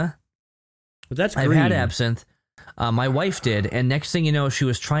 But that's green. I've had absinthe. My wife did, and next thing you know, she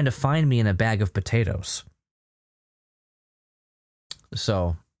was trying to find me in a bag of potatoes.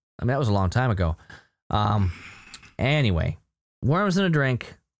 So, I mean, that was a long time ago. Anyway, worms in a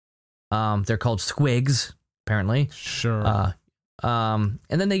drink. They're called squigs, apparently. Sure. And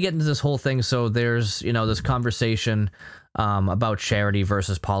then they get into this whole thing. So there's, this conversation about charity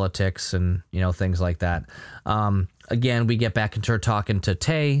versus politics and, things like that. Again, we get back into her talking to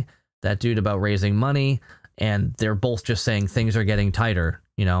Tay, that dude, about raising money, and they're both just saying things are getting tighter.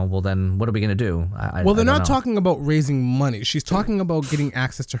 Well, then what are we going to do? They're not talking about raising money. She's talking about getting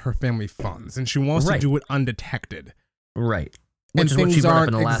access to her family funds, and she wants to do it undetected. Right. And things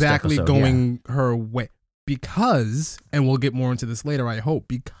aren't exactly going her way. Because, and we'll get more into this later, I hope,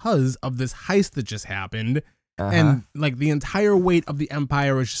 because of this heist that just happened, and like the entire weight of the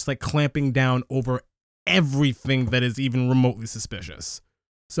Empire is just like clamping down over everything that is even remotely suspicious.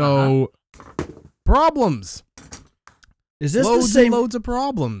 So, problems. Is this the same? Loads of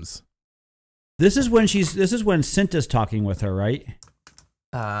problems. This is when Cinta's talking with her, right?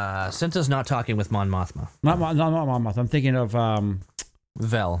 Cinta's not talking with Mon Mothma. Not Mon Mothma. I'm thinking of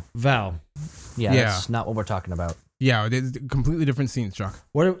Vel. Yeah, that's not what we're talking about. Yeah, it's completely different scenes, Chuck.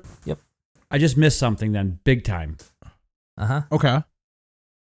 Yep. I just missed something then, big time. Okay.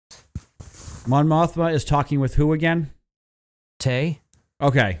 Mon Mothma is talking with who again? Tay.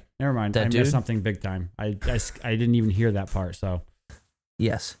 Okay, never mind. That I dude? missed something big time. I didn't even hear that part. So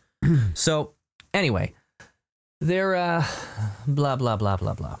yes. So anyway, they're blah blah blah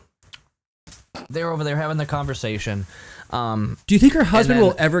blah blah. They're over there having the conversation. Do you think her husband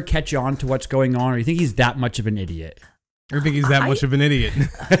will ever catch on to what's going on, or do you think he's that much of an idiot? I think he's that much of an idiot.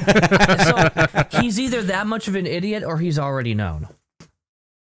 So he's either that much of an idiot or he's already known.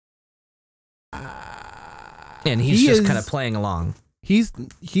 And he's just kind of playing along. He's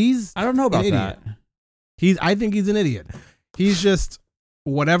I don't know about that. I think he's an idiot. He's just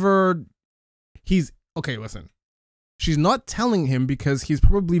whatever okay, listen. She's not telling him because he's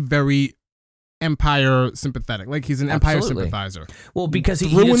probably very Empire sympathetic. Like he's an Empire sympathizer. Well, because he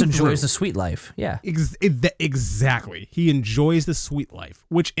just enjoys the sweet life. Yeah. Exactly. He enjoys the sweet life,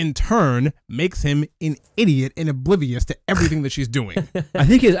 which in turn makes him an idiot and oblivious to everything that she's doing. I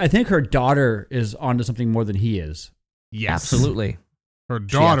think her daughter is onto something more than he is. Yes. Absolutely. Her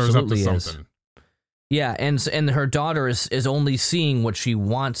daughter's up to something. Yeah, and her daughter is only seeing what she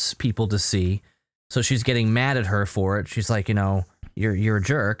wants people to see. So she's getting mad at her for it. She's like, you're a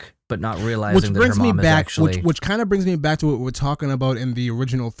jerk, but not realizing that her mom is actually... Which kind of brings me back to what we're talking about in the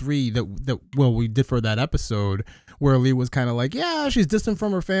original 3 that we did for that episode, where Lee was kind of like, yeah, she's distant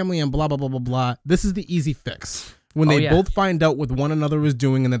from her family and blah, blah, blah, blah, blah. This is the easy fix. When they both find out what one another is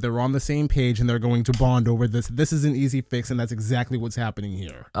doing and that they're on the same page and they're going to bond over this is an easy fix, and that's exactly what's happening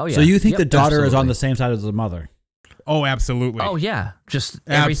here. Oh, yeah. So you think the daughter is on the same side as the mother? Oh, absolutely. Oh, yeah. Just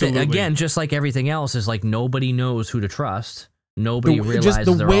everything. Again, just like everything else, is like nobody knows who to trust. Nobody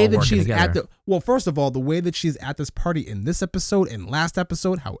realizes they're all working together. Well, first of all, the way that she's at this party in this episode and last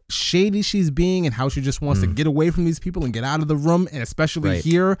episode, how shady she's being and how she just wants to get away from these people and get out of the room, and especially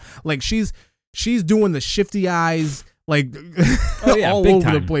here, like she's doing the shifty eyes, like all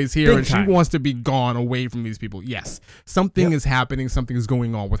over the place here, and she wants to be gone away from these people. Yes, something is happening. Something is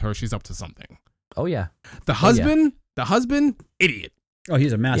going on with her. She's up to something. Oh yeah. The husband, idiot. Oh,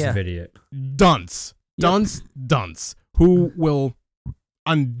 he's a massive idiot. Dunce. Who will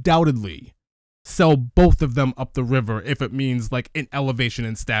undoubtedly sell both of them up the river if it means like an elevation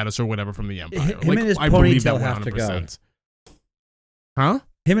in status or whatever from the Empire. Him and his ponytail have to go. Huh?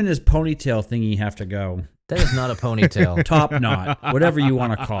 Him and his ponytail thingy have to go. That is not a ponytail. Top knot, whatever you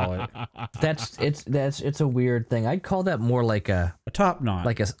want to call it. It's a weird thing. I'd call that more like a top knot,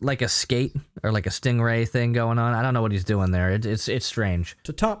 like a skate or like a stingray thing going on. I don't know what he's doing there. It's strange. It's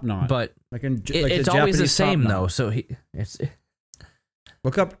a top knot, but it's the always the Japanese same top though. knot. So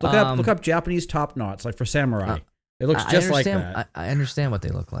look up Japanese top knots, like for samurai. It looks just like that. I understand what they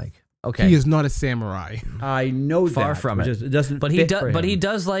look like. Okay, he is not a samurai. I know that. Far from it. It doesn't. But he does. But he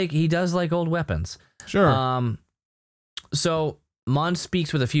does like old weapons. Sure. So Mon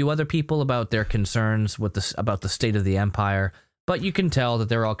speaks with a few other people about their concerns about the state of the Empire, but you can tell that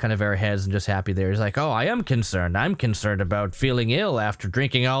they're all kind of airheads and just happy there. He's like, "Oh, I am concerned. I'm concerned about feeling ill after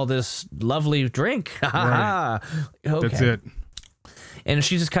drinking all this lovely drink." Right. Okay. That's it. And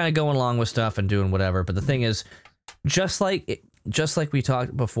she's just kind of going along with stuff and doing whatever. But the thing is, just like we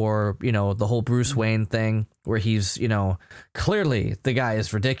talked before, the whole Bruce Wayne thing, where he's, clearly the guy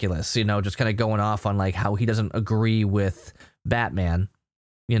is ridiculous, just kind of going off on like how he doesn't agree with Batman,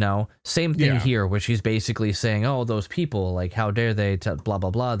 same thing here, where she's basically saying, oh, those people, like, how dare they, blah,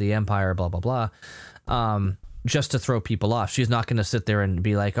 blah, blah, the Empire, blah, blah, blah, just to throw people off. She's not going to sit there and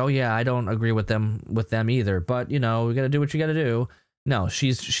be like, oh yeah, I don't agree with them either, but we got to do what you got to do. No,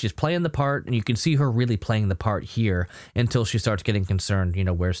 she's playing the part, and you can see her really playing the part here until she starts getting concerned.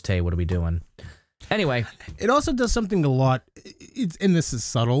 Where's Tay? What are we doing? Anyway, it also does something a lot. And this is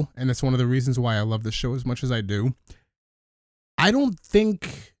subtle, and it's one of the reasons why I love the show as much as I do. I don't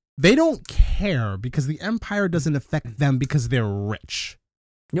think they don't care because the Empire doesn't affect them because they're rich.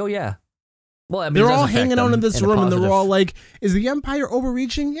 Oh yeah. Well, I mean, they're all hanging out in this room, and they're all like, "Is the Empire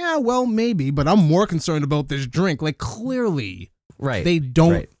overreaching? Yeah, well, maybe, but I'm more concerned about this drink." Like, clearly. Right. They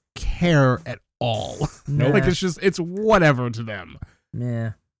don't care at all. Nah. Like, it's whatever to them.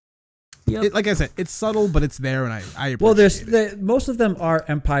 Yeah. Yep. Like I said, it's subtle, but it's there, and I appreciate it. Most of them are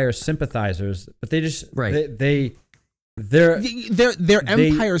Empire sympathizers, but they just they're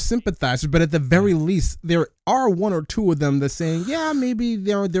Empire sympathizers, but at the very least, there are one or two of them that's saying, yeah, maybe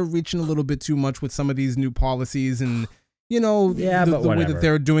they're reaching a little bit too much with some of these new policies and. The way that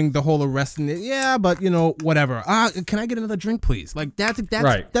they're doing the whole arresting it. Yeah, but whatever. Can I get another drink, please? Like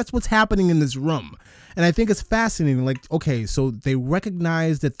that's what's happening in this room. And I think it's fascinating. Like, okay, so they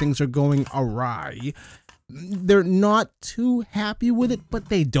recognize that things are going awry. They're not too happy with it, but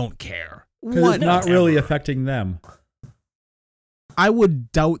they don't care. It's not really affecting them. I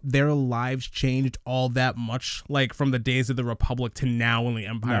would doubt their lives changed all that much, like from the days of the Republic to now in the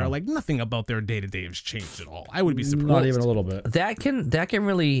Empire. No. Like nothing about their day-to-day has changed at all. I would be surprised. Not even a little bit. That can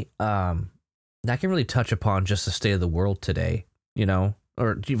really touch upon just the state of the world today,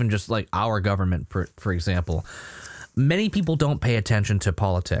 or even just like our government, for example. Many people don't pay attention to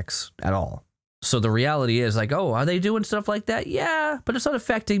politics at all. So the reality is like, oh, are they doing stuff like that? Yeah, but it's not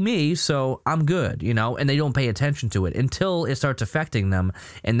affecting me, so I'm good, and they don't pay attention to it until it starts affecting them,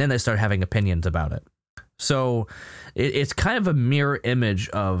 and then they start having opinions about it. So it's kind of a mirror image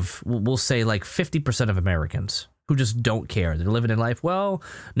of, we'll say, like 50% of Americans who just don't care. They're living in life, well,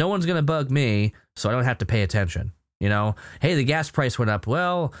 no one's going to bug me, so I don't have to pay attention. Hey, the gas price went up.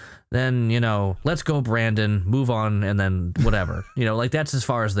 Well, then, let's go, Brandon, move on, and then whatever. Like that's as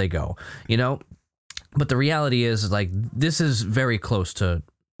far as they go, But the reality is, like, this is very close to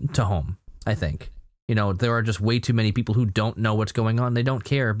home, I think. There are just way too many people who don't know what's going on. They don't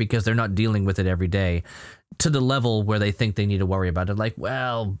care because they're not dealing with it every day to the level where they think they need to worry about it. Like,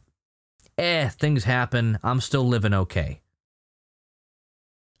 well, things happen. I'm still living okay.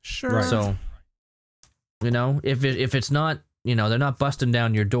 Sure. So... if it's not, they're not busting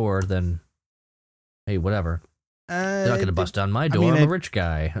down your door, then, hey, whatever. They're not going to bust down my door. I'm a rich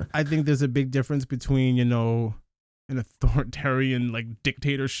guy. I think there's a big difference between, an authoritarian, like,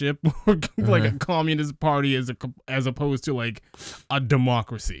 dictatorship or, like, a communist party as opposed to, like, a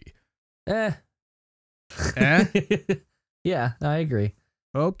democracy. Yeah, I agree.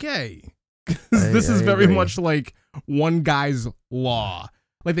 Okay. This is very much like one guy's law.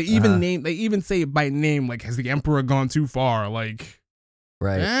 Like they even say it by name. Like, has the Emperor gone too far? Like,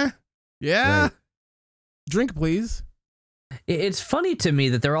 right? Yeah. Right. Drink, please. It's funny to me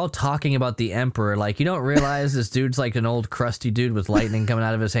that they're all talking about the Emperor. Like, you don't realize this dude's like an old crusty dude with lightning coming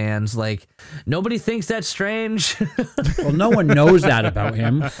out of his hands. Like, nobody thinks that's strange. Well, no one knows that about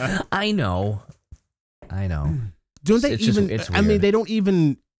him. I know. Don't they I mean, they don't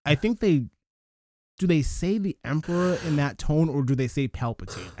even. I think they. Do they say the Emperor in that tone, or do they say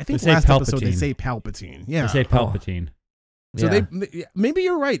Palpatine? I think last episode they say Palpatine. Yeah, they say Palpatine. So they maybe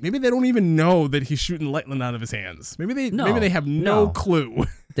you're right. Maybe they don't even know that he's shooting lightning out of his hands. Maybe they have no clue.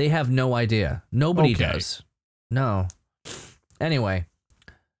 They have no idea. Nobody does. No. Anyway,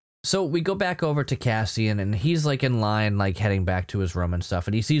 So we go back over to Cassian, and he's like in line, like heading back to his room and stuff.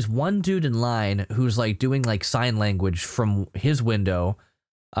 And he sees one dude in line who's like doing like sign language from his window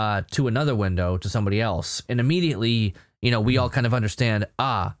to another window to somebody else. And immediately, we all kind of understand,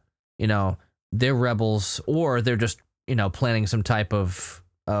 they're rebels, or they're just, planning some type of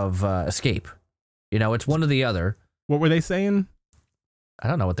escape. It's one or the other. What were they saying? I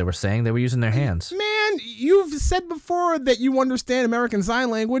don't know what they were saying. They were using their hands. Man, you've said before that you understand American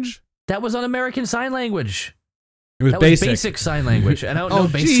Sign Language. That was on American Sign Language. It was that basic. was basic sign language. And I don't know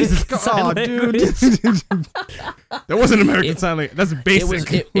basic Jesus. sign language. Dude. That wasn't American Sign Language. That's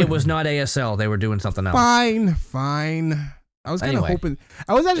basic. It was not ASL. They were doing something else. Fine. I was kind of hoping.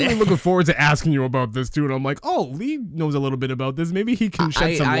 I was actually looking forward to asking you about this too, and I'm like, oh, Lee knows a little bit about this. Maybe he can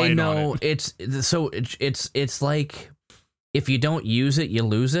shed some light on it. It's like if you don't use it, you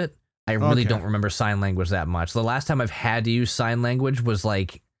lose it. I really don't remember sign language that much. The last time I've had to use sign language was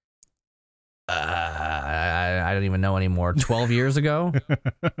like, I don't even know anymore. 12 years ago,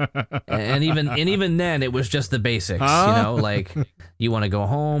 and even then, it was just the basics. Like you want to go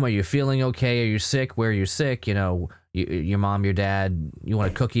home. Are you feeling okay? Are you sick? Where are you sick? Your mom, your dad. You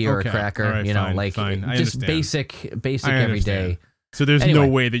want a cookie or a cracker? Right, fine. Just basic every day. So there's no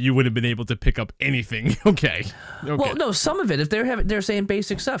way that you would have been able to pick up anything. Okay. Well, no, some of it. If they're saying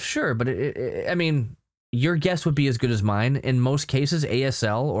basic stuff, sure. But I mean, your guess would be as good as mine. In most cases,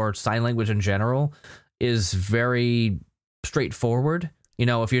 ASL or sign language in general is very straightforward.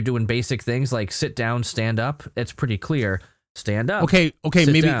 If you're doing basic things like sit down, stand up, it's pretty clear. Stand up. Okay.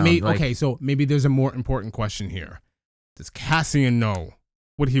 Maybe. Like, okay. So maybe there's a more important question here. Does Cassian know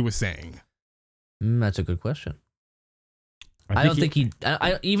what he was saying? That's a good question. I don't think he.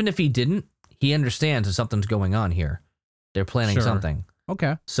 Even if he didn't, he understands that something's going on here. They're planning something.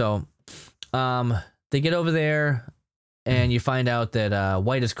 Okay. So, they get over there, and you find out that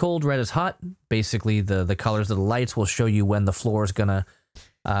white is cold, red is hot. Basically, the colors of the lights will show you when the floor is gonna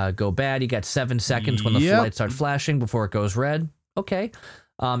go bad. You got 7 seconds when the lights start flashing before it goes red. Okay.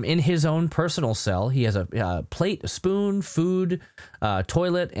 In his own personal cell, he has a plate, a spoon, food,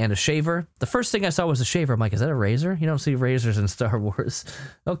 toilet, and a shaver. The first thing I saw was a shaver. I'm like, is that a razor? You don't see razors in Star Wars.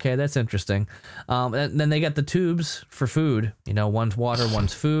 Okay, that's interesting. And then they got the tubes for food. One's water,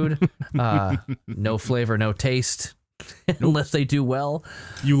 one's food. No flavor, no taste, unless they do well.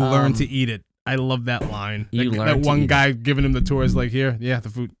 You learn to eat it. I love that line. That one guy giving him the tour is like, here, the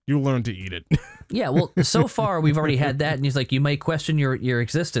food. You learn to eat it. Yeah, well, so far we've already had that, and he's like, you may question your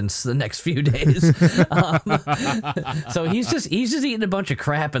existence the next few days. So he's just eating a bunch of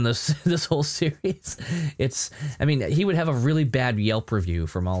crap in this whole series. He would have a really bad Yelp review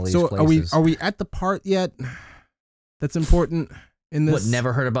from all these places. So are we at the part yet that's important in this? What,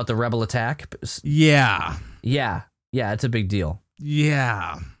 never heard about the rebel attack? Yeah, it's a big deal.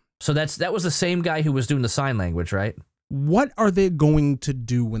 Yeah. So that was the same guy who was doing the sign language, right? What are they going to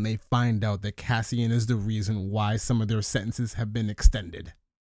do when they find out that Cassian is the reason why some of their sentences have been extended?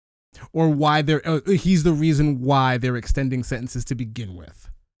 Or why he's the reason why they're extending sentences to begin with?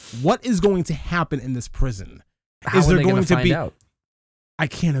 What is going to happen in this prison? How are they going to find out? I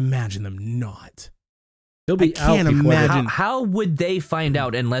can't imagine them not. They'll be I can't imagine. How would they find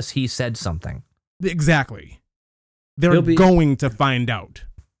out unless he said something? Exactly. They're going to find out.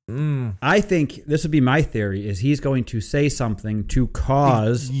 I think this would be my theory, is he's going to say something to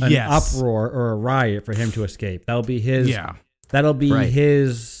cause an uproar or a riot for him to escape. That'll be his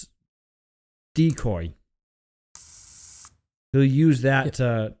his decoy. He'll use that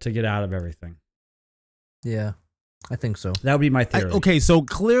to get out of everything. Yeah, I think so. That would be my theory. Okay, so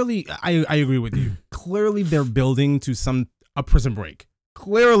clearly I agree with you. Clearly they're building to a prison break.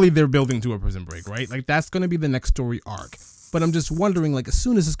 Clearly they're building to a prison break, right? Like that's going to be the next story arc. But I'm just wondering, like, as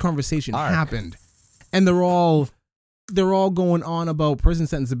soon as this conversation happened, and they're all going on about prison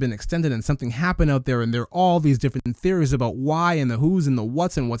sentences have been extended and something happened out there, and there are all these different theories about why and the who's and the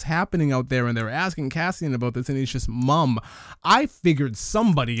what's and what's happening out there, and they're asking Cassian about this, and he's just mum. I figured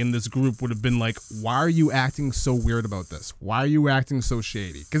somebody in this group would have been like, why are you acting so weird about this? Why are you acting so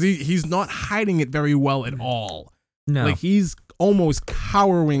shady? Because he's not hiding it very well at all. No. Like, he's almost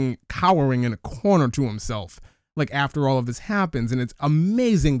cowering in a corner to himself. Like after all of this happens, and it's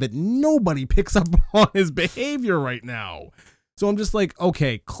amazing that nobody picks up on his behavior right now. So I'm just like,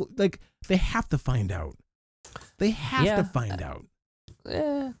 okay, like they have to find out. They have to find out.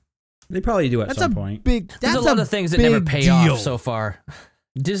 They probably do at some point. There's a lot of things that never pay off so far.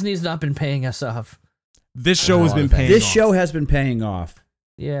 Disney's not been paying us off. This show has been paying off. This show has been paying off.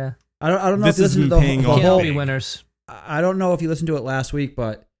 Yeah. I don't know this if you listened to the whole winners. I don't know if you listened to it last week,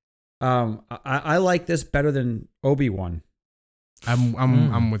 but I like this better than Obi-Wan.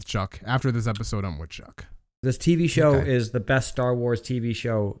 I'm with Chuck. After this episode, I'm with Chuck. This TV show is the best Star Wars TV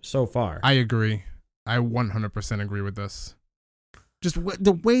show so far. I agree. I 100% agree with this. Just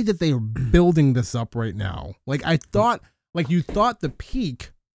the way that they are building this up right now. Like I thought, you thought the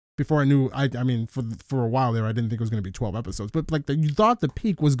peak before I knew. I mean, for a while there, I didn't think it was going to be 12 episodes. But you thought the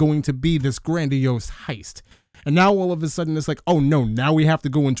peak was going to be this grandiose heist. And now all of a sudden it's like, oh no, now we have to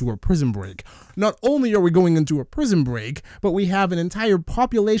go into a prison break. Not only are we going into a prison break, but we have an entire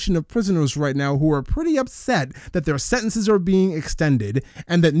population of prisoners right now who are pretty upset that their sentences are being extended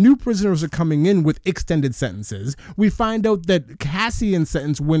and that new prisoners are coming in with extended sentences. We find out that Cassian's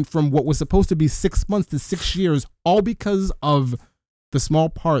sentence went from what was supposed to be 6 months to 6 years, all because of the small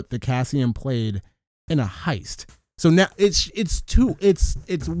part that Cassian played in a heist. So now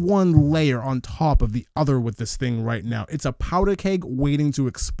it's one layer on top of the other with this thing right now. It's a powder keg waiting to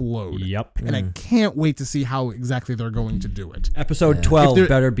explode. Yep. And I can't wait to see how exactly they're going to do it. Episode 12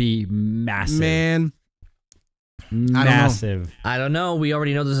 better be massive. Man. Massive. I don't know. We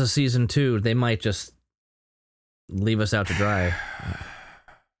already know this is season 2. They might just leave us out to dry.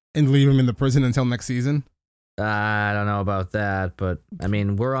 And leave him in the prison until next season? I don't know about that, but I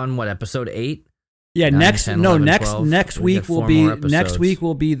mean, we're on episode 8? Yeah, 9, next 10, 11, 12. next week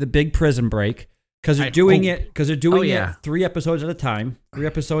will be the big prison break because they're doing it 3 episodes at a time, 3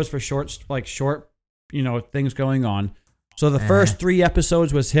 episodes for short things going on. So the first 3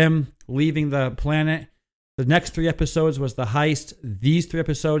 episodes was him leaving the planet. The next 3 episodes was the heist. These 3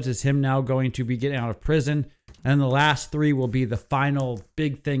 episodes is him now going to be getting out of prison, and the last 3 will be the final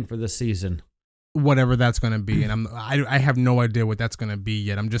big thing for the season. Whatever that's going to be, and I have no idea what that's going to be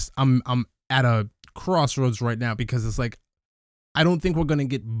yet. I'm at a crossroads right now because it's like I don't think we're going to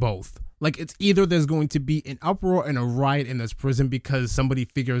get both. Like it's either there's going to be an uproar and a riot in this prison because somebody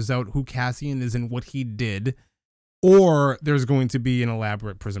figures out who Cassian is and what he did, or there's going to be an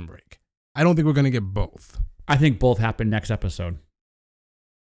elaborate prison break. I don't think we're going to get both. I think both happen next episode.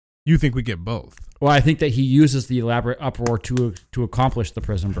 You think we get both? Well, I think that he uses the elaborate uproar to accomplish the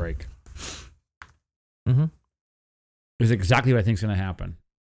prison break. Mm-hmm. Is exactly what I think is going to happen.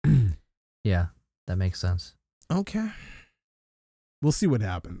 Yeah, that makes sense. Okay. We'll see what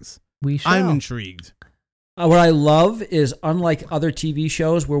happens. We shall. I'm intrigued. What I love is, unlike other TV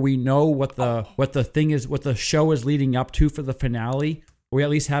shows where we know what the show is leading up to for the finale, we at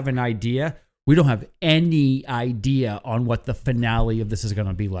least have an idea. We don't have any idea on what the finale of this is going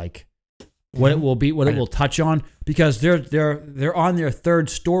to be like. What it will be, what it will touch on, because they're on their 3rd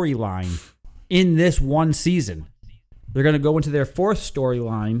storyline in this one season. They're going to go into their 4th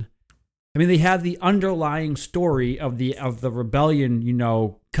storyline. I mean, they have the underlying story of the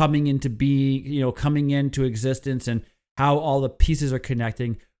rebellion, coming into being, coming into existence, and how all the pieces are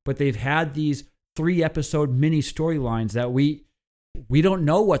connecting. But they've had these 3-episode mini storylines that we don't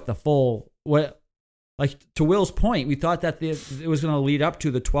know what the full like. To Will's point, we thought that it was going to lead up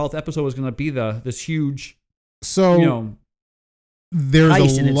to the 12th episode was going to be this huge. So there's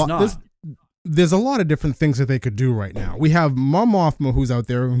heist, a and it's lot. not. There's a lot of different things that they could do right now. We have Mon Mothma, who's out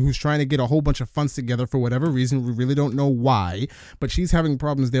there, who's trying to get a whole bunch of funds together for whatever reason. We really don't know why, but she's having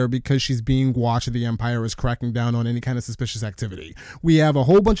problems there because she's being watched. The Empire is cracking down on any kind of suspicious activity. We have a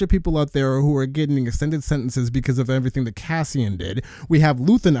whole bunch of people out there who are getting extended sentences because of everything that Cassian did. We have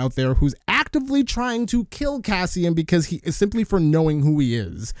Luthen out there who's actively trying to kill Cassian because he is simply for knowing who he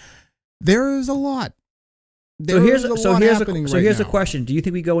is. There's a lot. Here's a question. Do you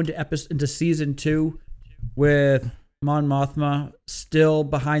think we go into season 2 with Mon Mothma still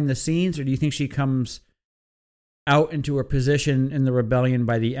behind the scenes, or do you think she comes out into her position in the rebellion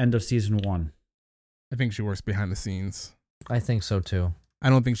by the end of season 1? I think she works behind the scenes. I think so too. I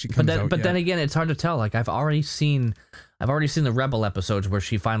don't think she comes out. But then again, it's hard to tell. Like I've already seen the Rebel episodes where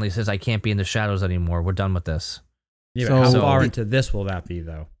she finally says, "I can't be in the shadows anymore. We're done with this." Yeah, so how far into this will that be,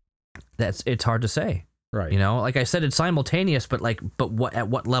 though? It's hard to say. Right. Like I said, it's simultaneous, but what at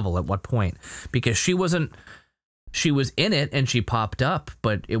what level, at what point? Because she was in it and she popped up,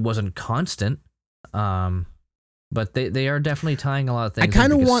 but it wasn't constant. But they are definitely tying a lot of things. Saw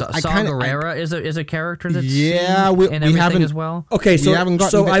Gerrera is a character that's we haven't as well. Okay, so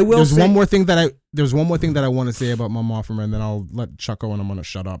there's one more thing that I want to say about Mon Mothma, and then I'll let Chuck go and I'm gonna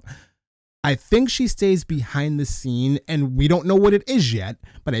shut up. I think she stays behind the scene, and we don't know what it is yet,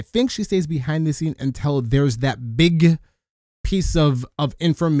 but I think she stays behind the scene until there's that big piece of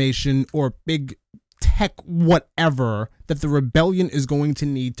information or big tech whatever that the rebellion is going to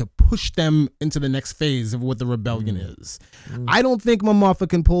need to push them into the next phase of what the rebellion is. I don't think Mon Mothma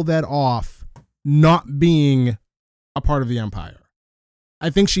can pull that off not being a part of the Empire.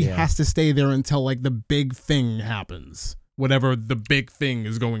 I think she has to stay there until like the big thing happens. whatever the big thing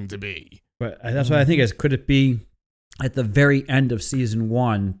is going to be. But that's what I think is, could it be at the very end of season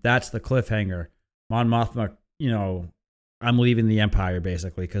 1, that's the cliffhanger. Mon Mothma, I'm leaving the Empire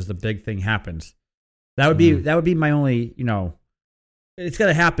basically because the big thing happens. That would be my only, it's got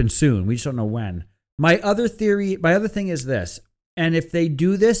to happen soon. We just don't know when. My other thing is this, and if they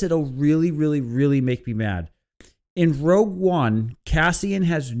do this, it'll really, really, really make me mad. In Rogue One, Cassian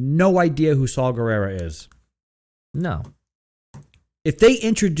has no idea who Saw Gerrera is. No. If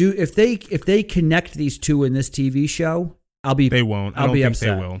they connect these two in this TV show, They won't. I don't think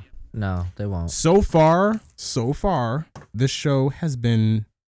upset. they will. No, they won't. So far, this show has been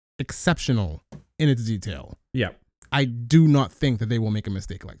exceptional in its detail. Yeah. I do not think that they will make a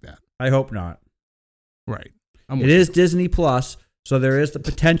mistake like that. I hope not. Right. It is Disney Plus, so there is the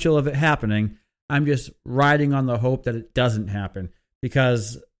potential of it happening. I'm just riding on the hope that it doesn't happen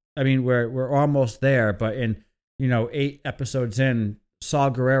because, I mean, we're almost there, but in 8 episodes in, Saw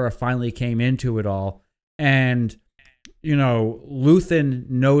Gerrera finally came into it all, and Luthen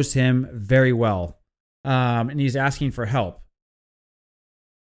knows him very well, and he's asking for help.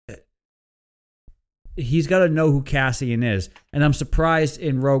 He's got to know who Cassian is, and I'm surprised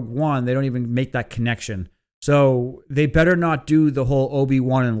in Rogue One they don't even make that connection. So they better not do the whole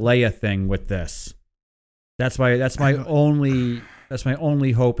Obi-Wan and Leia thing with this. That's my only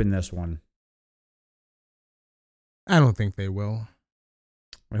hope in this one. I don't think they will.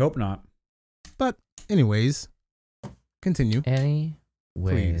 I hope not. But anyways, continue.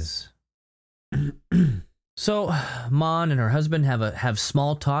 Anyways. So Mon and her husband have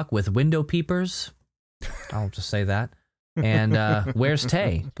small talk with window peepers. I'll just say that. And where's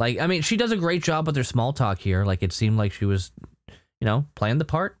Tay? She does a great job with her small talk here. It seemed like she was, playing the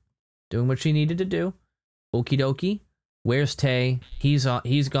part, doing what she needed to do. Okie dokie. Where's Tay? He's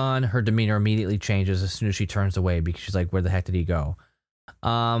gone. Her demeanor immediately changes as soon as she turns away because she's like, where the heck did he go?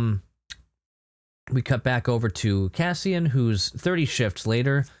 We cut back over to Cassian, who's 30 shifts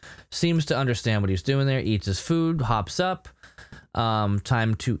later, seems to understand what he's doing there, eats his food, hops up.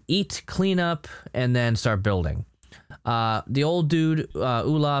 Time to eat, clean up, and then start building. The old dude,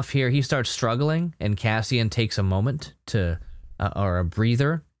 Olaf here, he starts struggling, and Cassian takes a moment or a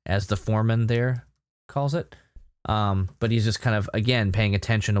breather, as the foreman there calls it. But he's just kind of, again, paying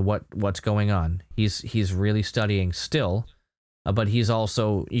attention to what's going on. He's really studying still, but he's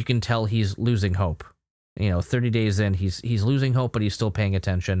also, you can tell he's losing hope. 30 days in, he's losing hope, but he's still paying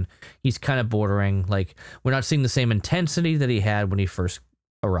attention. He's kind of bordering, we're not seeing the same intensity that he had when he first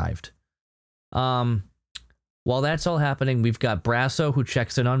arrived. While that's all happening, we've got Brasso, who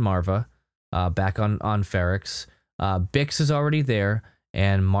checks in on Marva, back on Ferrix. Bix is already there,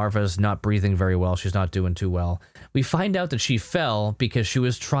 and Marva's not breathing very well. She's not doing too well. We find out that she fell because she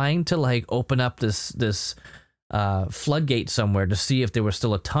was trying to open up this floodgate somewhere to see if there was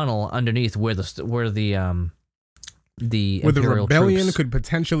still a tunnel underneath where the Imperial rebellion troops could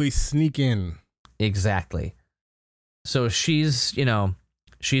potentially sneak in. Exactly. So she's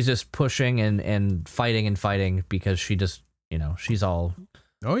just pushing and fighting because she just she's all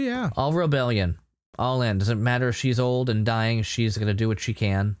all rebellion, all in. Doesn't matter if she's old and dying, she's gonna do what she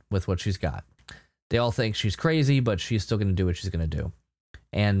can with what she's got. They all think she's crazy, but she's still gonna do what she's gonna do,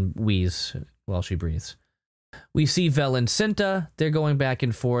 and wheeze while she breathes. We see Vel and Cinta. They're going back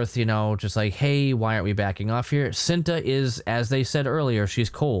and forth, just like, hey, why aren't we backing off here? Cinta is, as they said earlier, she's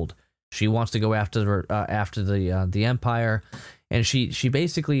cold. She wants to go after the Empire, and she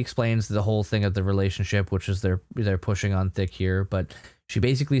basically explains the whole thing of the relationship, which is they're pushing on thick here. But she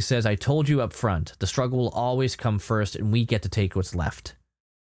basically says, "I told you up front, the struggle will always come first, and we get to take what's left.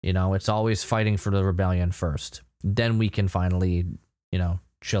 It's always fighting for the rebellion first. Then we can finally,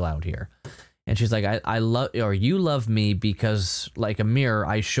 chill out here." And she's like, I love, or you love me because, like a mirror,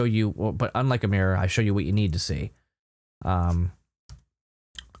 I show you, but unlike a mirror, I show you what you need to see.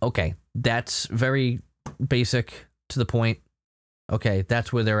 Okay, that's very basic, to the point. Okay,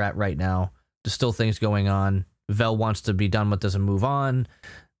 that's where they're at right now. There's still things going on. Vel wants to be done with this and move on.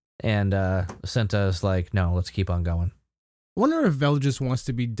 And Cinta is like, no, let's keep on going. I wonder if Vel just wants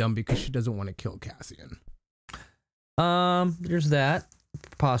to be done because she doesn't want to kill Cassian. There's that,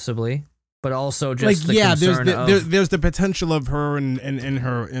 possibly. But also just concern there's the potential of her and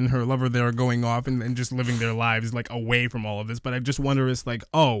her lover there going off and just living their lives away from all of this. But I just wonder, it's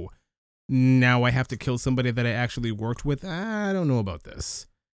now I have to kill somebody that I actually worked with. I don't know about this.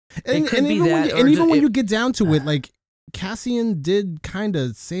 And even when you get down to it, Cassian did kind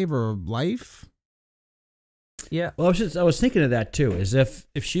of save her life. Yeah. Well, I was thinking of that too. Is if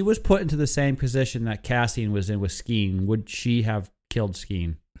she was put into the same position that Cassian was in with Skeen, would she have killed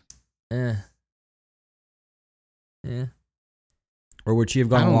Skeen? Or would she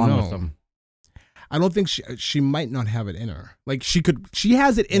have I gone don't along know. with them? I don't think she might not have it in her. Like she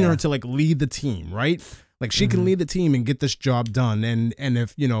has it in her to like lead the team, right? Like she can lead the team and get this job done. And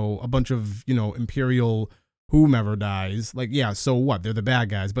if, a bunch of, Imperial whomever dies, like, yeah, so what? They're the bad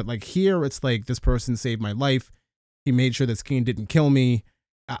guys. But like here, it's like this person saved my life. He made sure this king didn't kill me.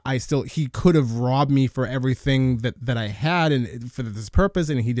 He could have robbed me for everything that I had and for this purpose,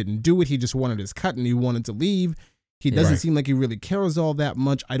 and he didn't do it. He just wanted his cut and he wanted to leave. He doesn't seem like he really cares all that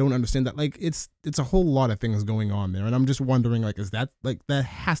much. I don't understand that. Like it's a whole lot of things going on there, and I'm just wondering, like, is that like that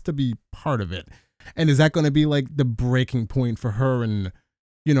has to be part of it, and is that going to be like the breaking point for her and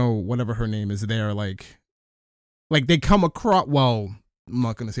whatever her name is there, like they come across. Well, I'm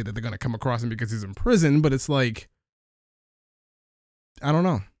not going to say that they're going to come across him because he's in prison, but it's like I don't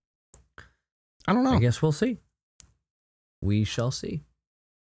know. I guess we'll see. We shall see.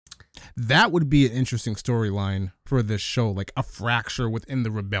 That would be an interesting storyline for this show, like a fracture within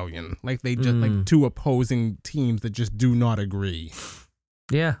the rebellion. Like they just like two opposing teams that just do not agree.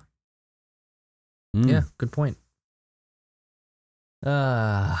 Yeah. Yeah, good point.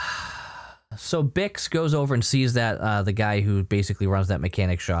 So Bix goes over and sees that the guy who basically runs that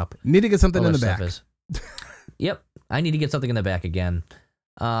mechanic shop. Need to get something in the back. Yep, I need to get something in the back again.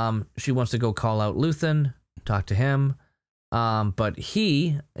 She wants to go call out Luthen, talk to him. But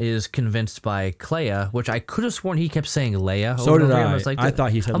he is convinced by Clea, which I could have sworn he kept saying Leia. So did I. I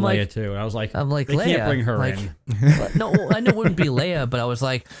thought he said Leia too. I was like, they Leia. can't bring her in. No, I know it wouldn't be Leia, but I was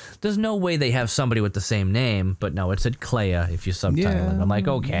like, there's no way they have somebody with the same name. But no, it said Clea if you subtitle it. I'm like,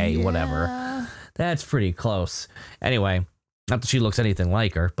 okay, whatever. That's pretty close. Anyway, not that she looks anything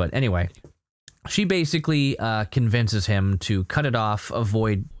like her, but anyway. She basically convinces him to cut it off,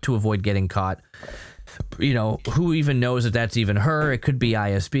 avoid getting caught. Who even knows if that's even her? It could be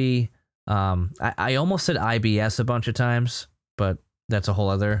ISB. I almost said IBS a bunch of times, but that's a whole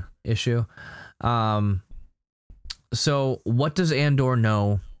other issue. So what does Andor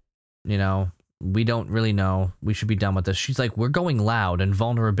know? We don't really know. We should be done with this. She's like, we're going loud and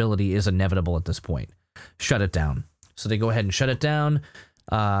vulnerability is inevitable at this point. Shut it down. So they go ahead and shut it down.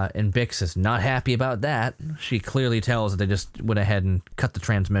 And Bix is not happy about that. She clearly tells that they just went ahead and cut the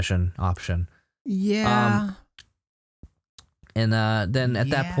transmission option. Yeah. And then at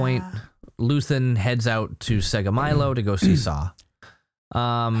that point, Luthen heads out to Sega Milo to go see Saw.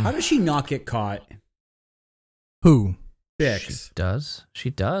 How does she not get caught? Who? Bix. She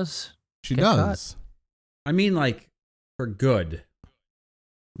does. She does. I mean, like, for good.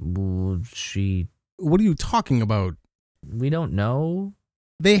 What are you talking about? We don't know.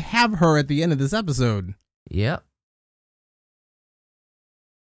 They have her at the end of this episode. Yep.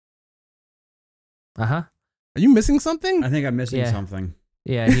 Uh-huh. Are you missing something? I think I'm missing something.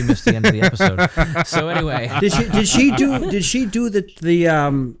 Yeah, he missed the end of the episode. So anyway, did she do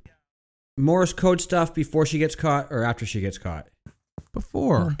the Morse code stuff before she gets caught or after she gets caught?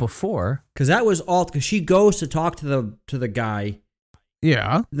 Before. Because that was all. Because she goes to talk to the guy.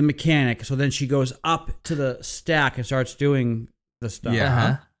 Yeah. The mechanic. So then she goes up to the stack and starts doing the stuff. Yeah.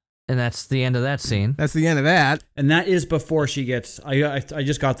 Uh-huh. And that's the end of that scene. That's the end of that. And that is before she gets. I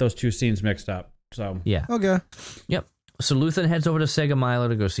just got those two scenes mixed up. So yeah. Okay. Yep. So Luthen heads over to Sega Milo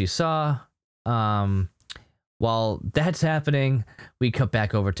to go see Saw. While that's happening, we cut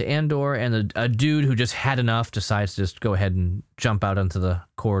back over to Andor, and a dude who just had enough decides to just go ahead and jump out onto the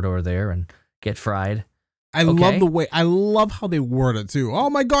corridor there and get fried. I love how they word it too. Oh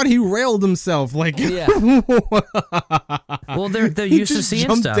my god, he railed himself like. Yeah. Well, they're used to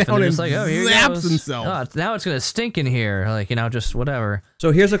seeing stuff, and they're just like, oh, here he goes. Himself. Oh, now it's gonna stink in here, like just whatever.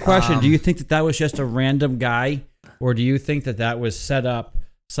 So here's a question: do you think that was just a random guy, or do you think that was set up?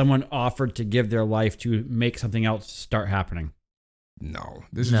 Someone offered to give their life to make something else start happening. No,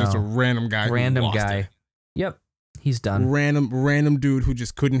 this is just a random guy. Random guy. It. Yep, he's done. Random dude who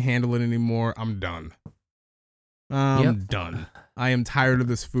just couldn't handle it anymore. I'm done. I'm done. I am tired of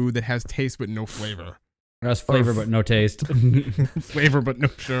this food that has taste but no flavor. It has flavor but no taste. Flavor but no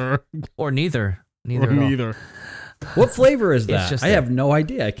sure. Or neither. Neither. What flavor is that? I have no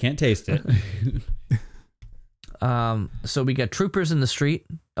idea. I can't taste it. So we got troopers in the street,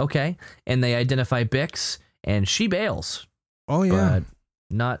 okay, and they identify Bix, and she bails. Oh yeah, but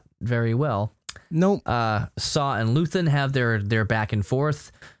not very well. Nope. Saw and Luthen have their back and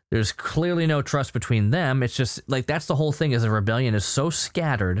forth. There's clearly no trust between them. It's just like that's the whole thing. Is the rebellion is so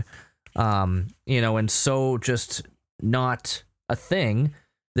scattered, and so just not a thing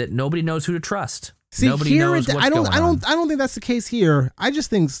that nobody knows who to trust. See, nobody knows what's going on. I don't think that's the case here. I just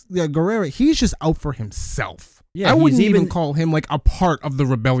think Guerrero, he's just out for himself. Yeah, I wouldn't even call him like a part of the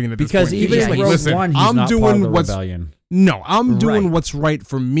rebellion at this point. Because even in Rogue One, he's I'm not doing part of the what's rebellion. No, I'm doing Right. what's right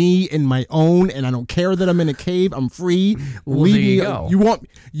for me in my own, and I don't care that I'm in a cave. I'm free. Well, Leave there you me. go.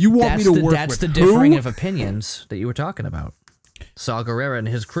 You want me to work That's with the differing who? of opinions that you were talking about. Saw Gerrera and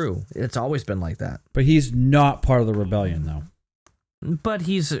his crew. It's always been like that. But he's not part of the rebellion, though. But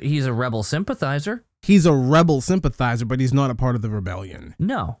he's a rebel sympathizer. He's a rebel sympathizer, but he's not a part of the rebellion.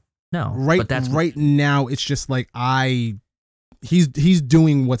 No. Right, But right now, it's just like he's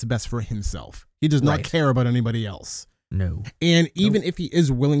doing what's best for himself. He does not Right. care about anybody else. No. And even if he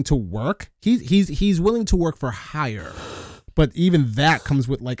is willing to work, he's willing to work for hire. But even that comes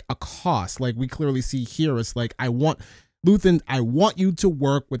with like a cost. Like we clearly see here, it's like I want you to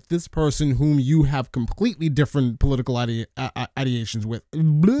work with this person whom you have completely different political ideations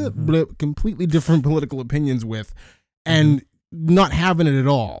with, completely different political opinions with, and not having it at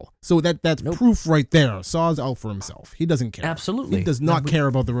all. So that's proof right there. Saw's out for himself. He doesn't care. Absolutely. He does not care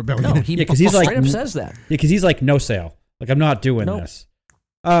about the rebellion. No, he Yeah, 'cause he's straight like- up says that. Yeah, because he's like, no sale. Like, I'm not doing Nope. this.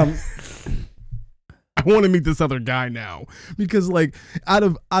 I want to meet this other guy now because like out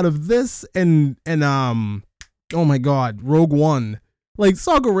of this and oh my god, Rogue One, like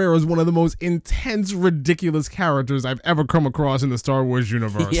Saw Gerrera is one of the most intense, ridiculous characters I've ever come across in the Star Wars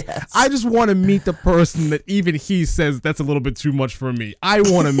universe. Yes. I just want to meet the person that even he says that's a little bit too much for me. I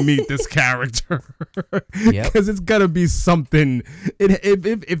want to meet this character because it's gonna be something.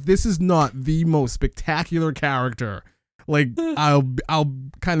 If this is not the most spectacular character, like I'll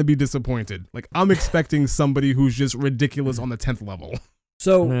kind of be disappointed. Like I'm expecting somebody who's just ridiculous on the 10th level.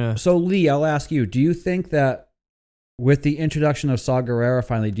 So Lee, I'll ask you, do you think that with the introduction of Saw Gerrera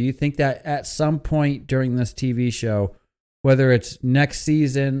finally, do you think that at some point during this TV show, whether it's next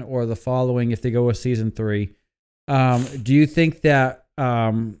season or the following, if they go with season 3, do you think that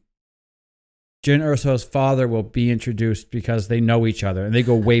Jyn Erso's father will be introduced because they know each other and they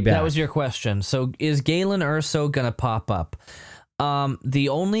go way back? That was your question. So is Galen Erso gonna pop up? The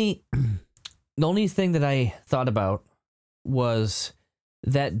only thing that I thought about was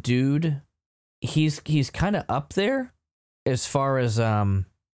that dude. He's kind of up there as far as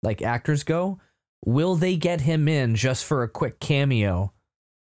like actors go. Will they get him in just for a quick cameo?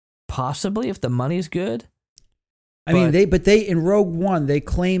 Possibly, if the money's good. I mean, they in Rogue One, they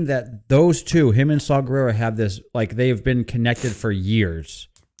claim that those two, him and Saw Gerrera, have this, like, they've been connected for years.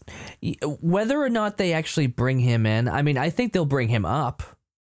 Whether or not they actually bring him in, I mean, I think they'll bring him up,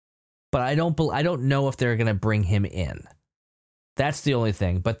 but I don't know if they're gonna bring him in. That's the only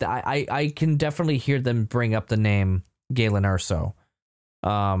thing. But I can definitely hear them bring up the name Galen Erso.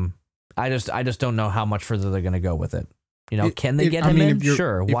 I just don't know how much further they're gonna go with it. You know, can they get him in?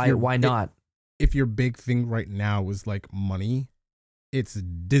 Sure. Why not? If your big thing right now is like money, it's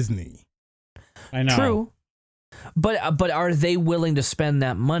Disney. I know. True. But are they willing to spend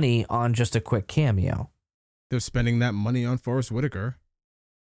that money on just a quick cameo? They're spending that money on Forrest Whitaker.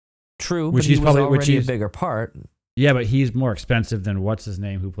 True, Which but he's he was probably- already which a he's- bigger part. Yeah, but he's more expensive than what's his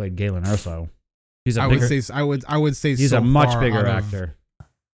name who played Galen Erso. He's a I bigger, would say he's so a much far bigger out of- actor.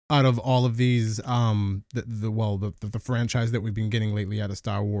 Out of all of these, the franchise that we've been getting lately out of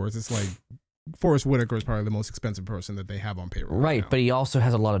Star Wars, it's like Forrest Whitaker is probably the most expensive person that they have on payroll. Right, now. but he also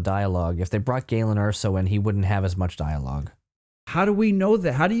has a lot of dialogue. If they brought Galen Erso in, he wouldn't have as much dialogue. How do we know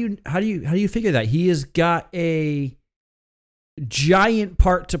that? How do you figure that? He has got a giant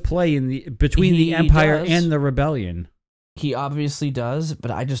part to play in between He the Empire does. and the Rebellion. He obviously does,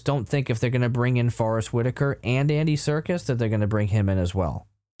 but I just don't think if they're going to bring in Forrest Whitaker and Andy Serkis that they're going to bring him in as well.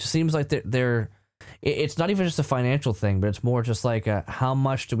 It just seems like it's not even just a financial thing, but it's more just like how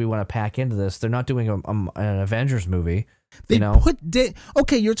much do we want to pack into this? They're not doing an Avengers movie. They you know?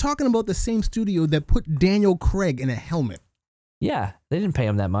 okay, you're talking about the same studio that put Daniel Craig in a helmet. Yeah, they didn't pay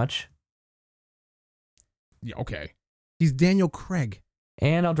him that much. Yeah, okay. He's Daniel Craig.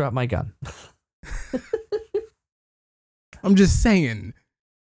 And I'll drop my gun. I'm just saying.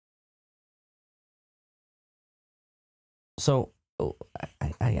 So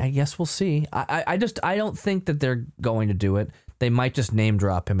I guess we'll see. I don't think that they're going to do it. They might just name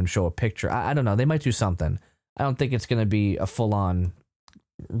drop him and show a picture. I don't know. They might do something. I don't think it's going to be a full on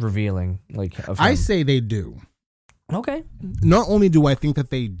revealing like of him. I say they do. Okay. Not only do I think that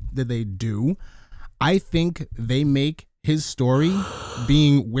they do, I think they make his story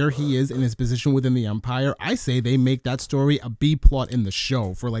being where he is in his position within the Empire. I say they make that story a B plot in the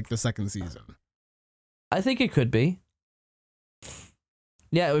show for like the second season. I think it could be.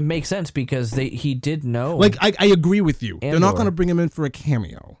 Yeah, it would make sense because he did know. Like I agree with you. They're not Andor. going to bring him in for a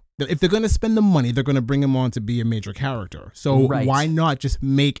cameo. If they're going to spend the money, they're going to bring him on to be a major character. So Right. why not just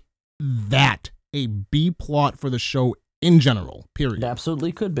make that a B plot for the show in general? Period. It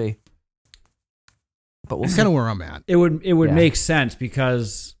absolutely could be. but we'll That's see. kind of where I'm at. It would Yeah. make sense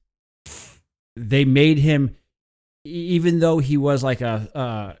because they made him, even though he was like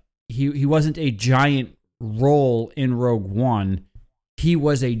he wasn't a giant role in Rogue One, he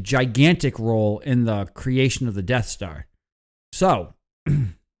was a gigantic role in the creation of the Death Star. So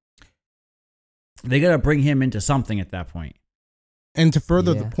they got to bring him into something at that point. And to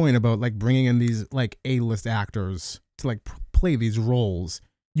further Yeah. the point about like bringing in these like A-list actors to like play these roles,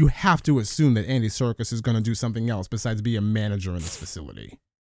 you have to assume that Andy Serkis is going to do something else besides be a manager in this facility.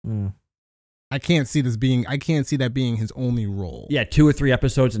 Mm. I can't see that being his only role. Yeah, 2 or 3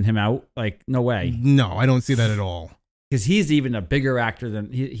 episodes and him out. Like, no way. No, I don't see that at all. Because he's even a bigger actor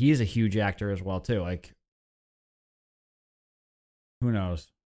than he is a huge actor as well too. Like, who knows?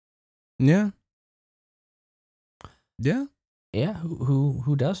 Yeah. Yeah. Yeah,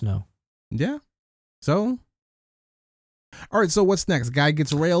 who does know? Yeah. So, all right. So what's next? Guy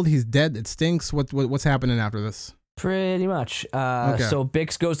gets railed. He's dead. It stinks. What's happening after this? Pretty much. Okay. So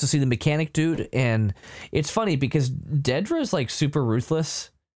Bix goes to see the mechanic dude, and it's funny because Dedra is like super ruthless.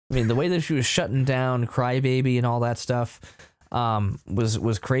 I mean, the way that she was shutting down Crybaby and all that stuff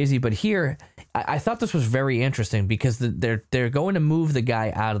was crazy. But here, I thought this was very interesting because they're going to move the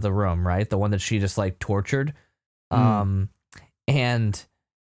guy out of the room, right? The one that she just like tortured. And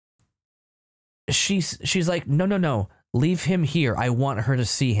she's like, no, leave him here. I want her to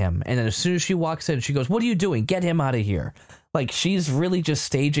see him. And then as soon as she walks in, she goes, what are you doing? Get him out of here. Like, she's really just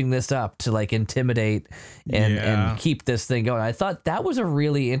staging this up to like intimidate and keep this thing going. I thought that was a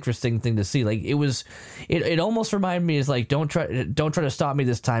really interesting thing to see. Like, it almost reminded me is like, don't try to stop me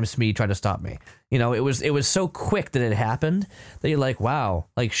this time, Smee, try to stop me. You know, it was so quick that it happened that you're like, wow,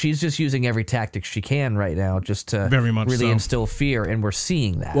 like she's just using every tactic she can right now just to Very much really so. instill fear, and we're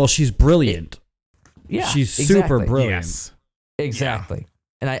seeing that. Well, she's brilliant. Yeah, she's exactly. super brilliant. Yes. Exactly.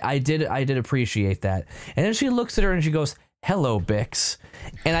 And I did appreciate that. And then she looks at her and she goes, hello, Bix.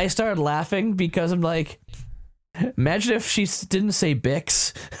 And I started laughing because I'm like, imagine if she didn't say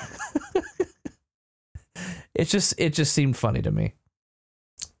Bix. It just seemed funny to me.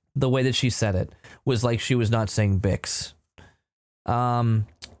 The way that she said it was like she was not saying Bix. And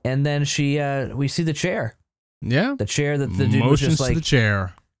then we see the chair. Yeah. The chair that the dude was Motions just to like, the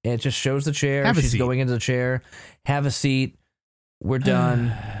chair. it just shows the chair. Have a She's seat. going into the chair. Have a seat. We're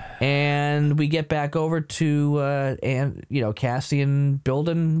done. And we get back over to Cassian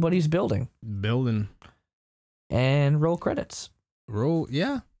building what he's building. Building. And roll credits. Roll.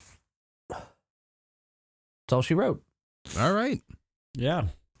 Yeah. That's all she wrote. All right. Yeah,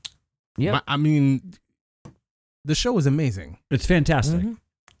 Yep. I mean, the show is amazing. it's fantastic. Mhm.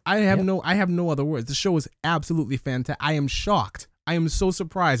 I have no other words. The show is absolutely fantastic. I am shocked. I am so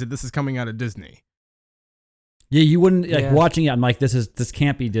surprised that this is coming out of Disney. Yeah, you wouldn't like Yeah. watching it. I'm like, this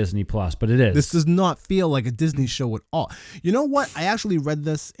can't be Disney Plus, but it is. This does not feel like a Disney show at all. You know what? I actually read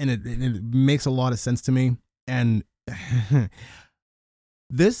this, and it makes a lot of sense to me. And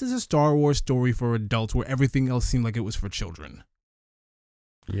this is a Star Wars story for adults where everything else seemed like it was for children.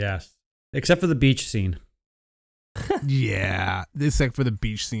 Yes, except for the beach scene. Yeah, this like for the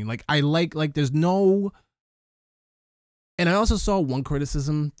beach scene. Like I like there's no. And I also saw one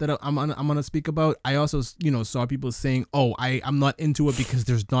criticism that I'm gonna speak about. I also saw people saying, "Oh, I'm not into it because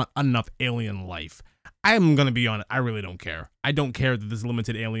there's not enough alien life." I'm gonna be honest. I really don't care. I don't care that there's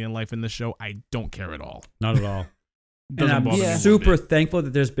limited alien life in this show. I don't care at all. Not at all. And Doesn't I'm bother me one super bit. thankful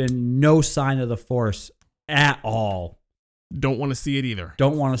that there's been no sign of the Force at all. Don't want to see it either.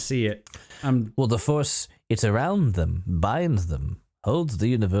 Don't want to see it. Well, the Force, it's around them, binds them, holds the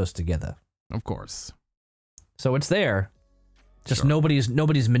universe together. Of course. So it's there. Just Sure.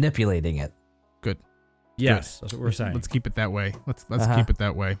 nobody's manipulating it. Good. Yes, that's what we're saying. Let's keep it that way. Let's Uh-huh. keep it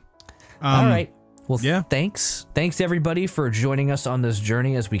that way. All right. Well, yeah. Thanks everybody for joining us on this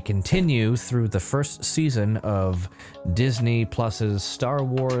journey as we continue through the first season of Disney Plus's Star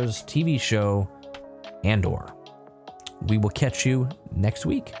Wars TV show, Andor. We will catch you next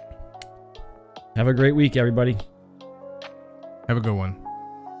week. Have a great week, everybody. Have a good one.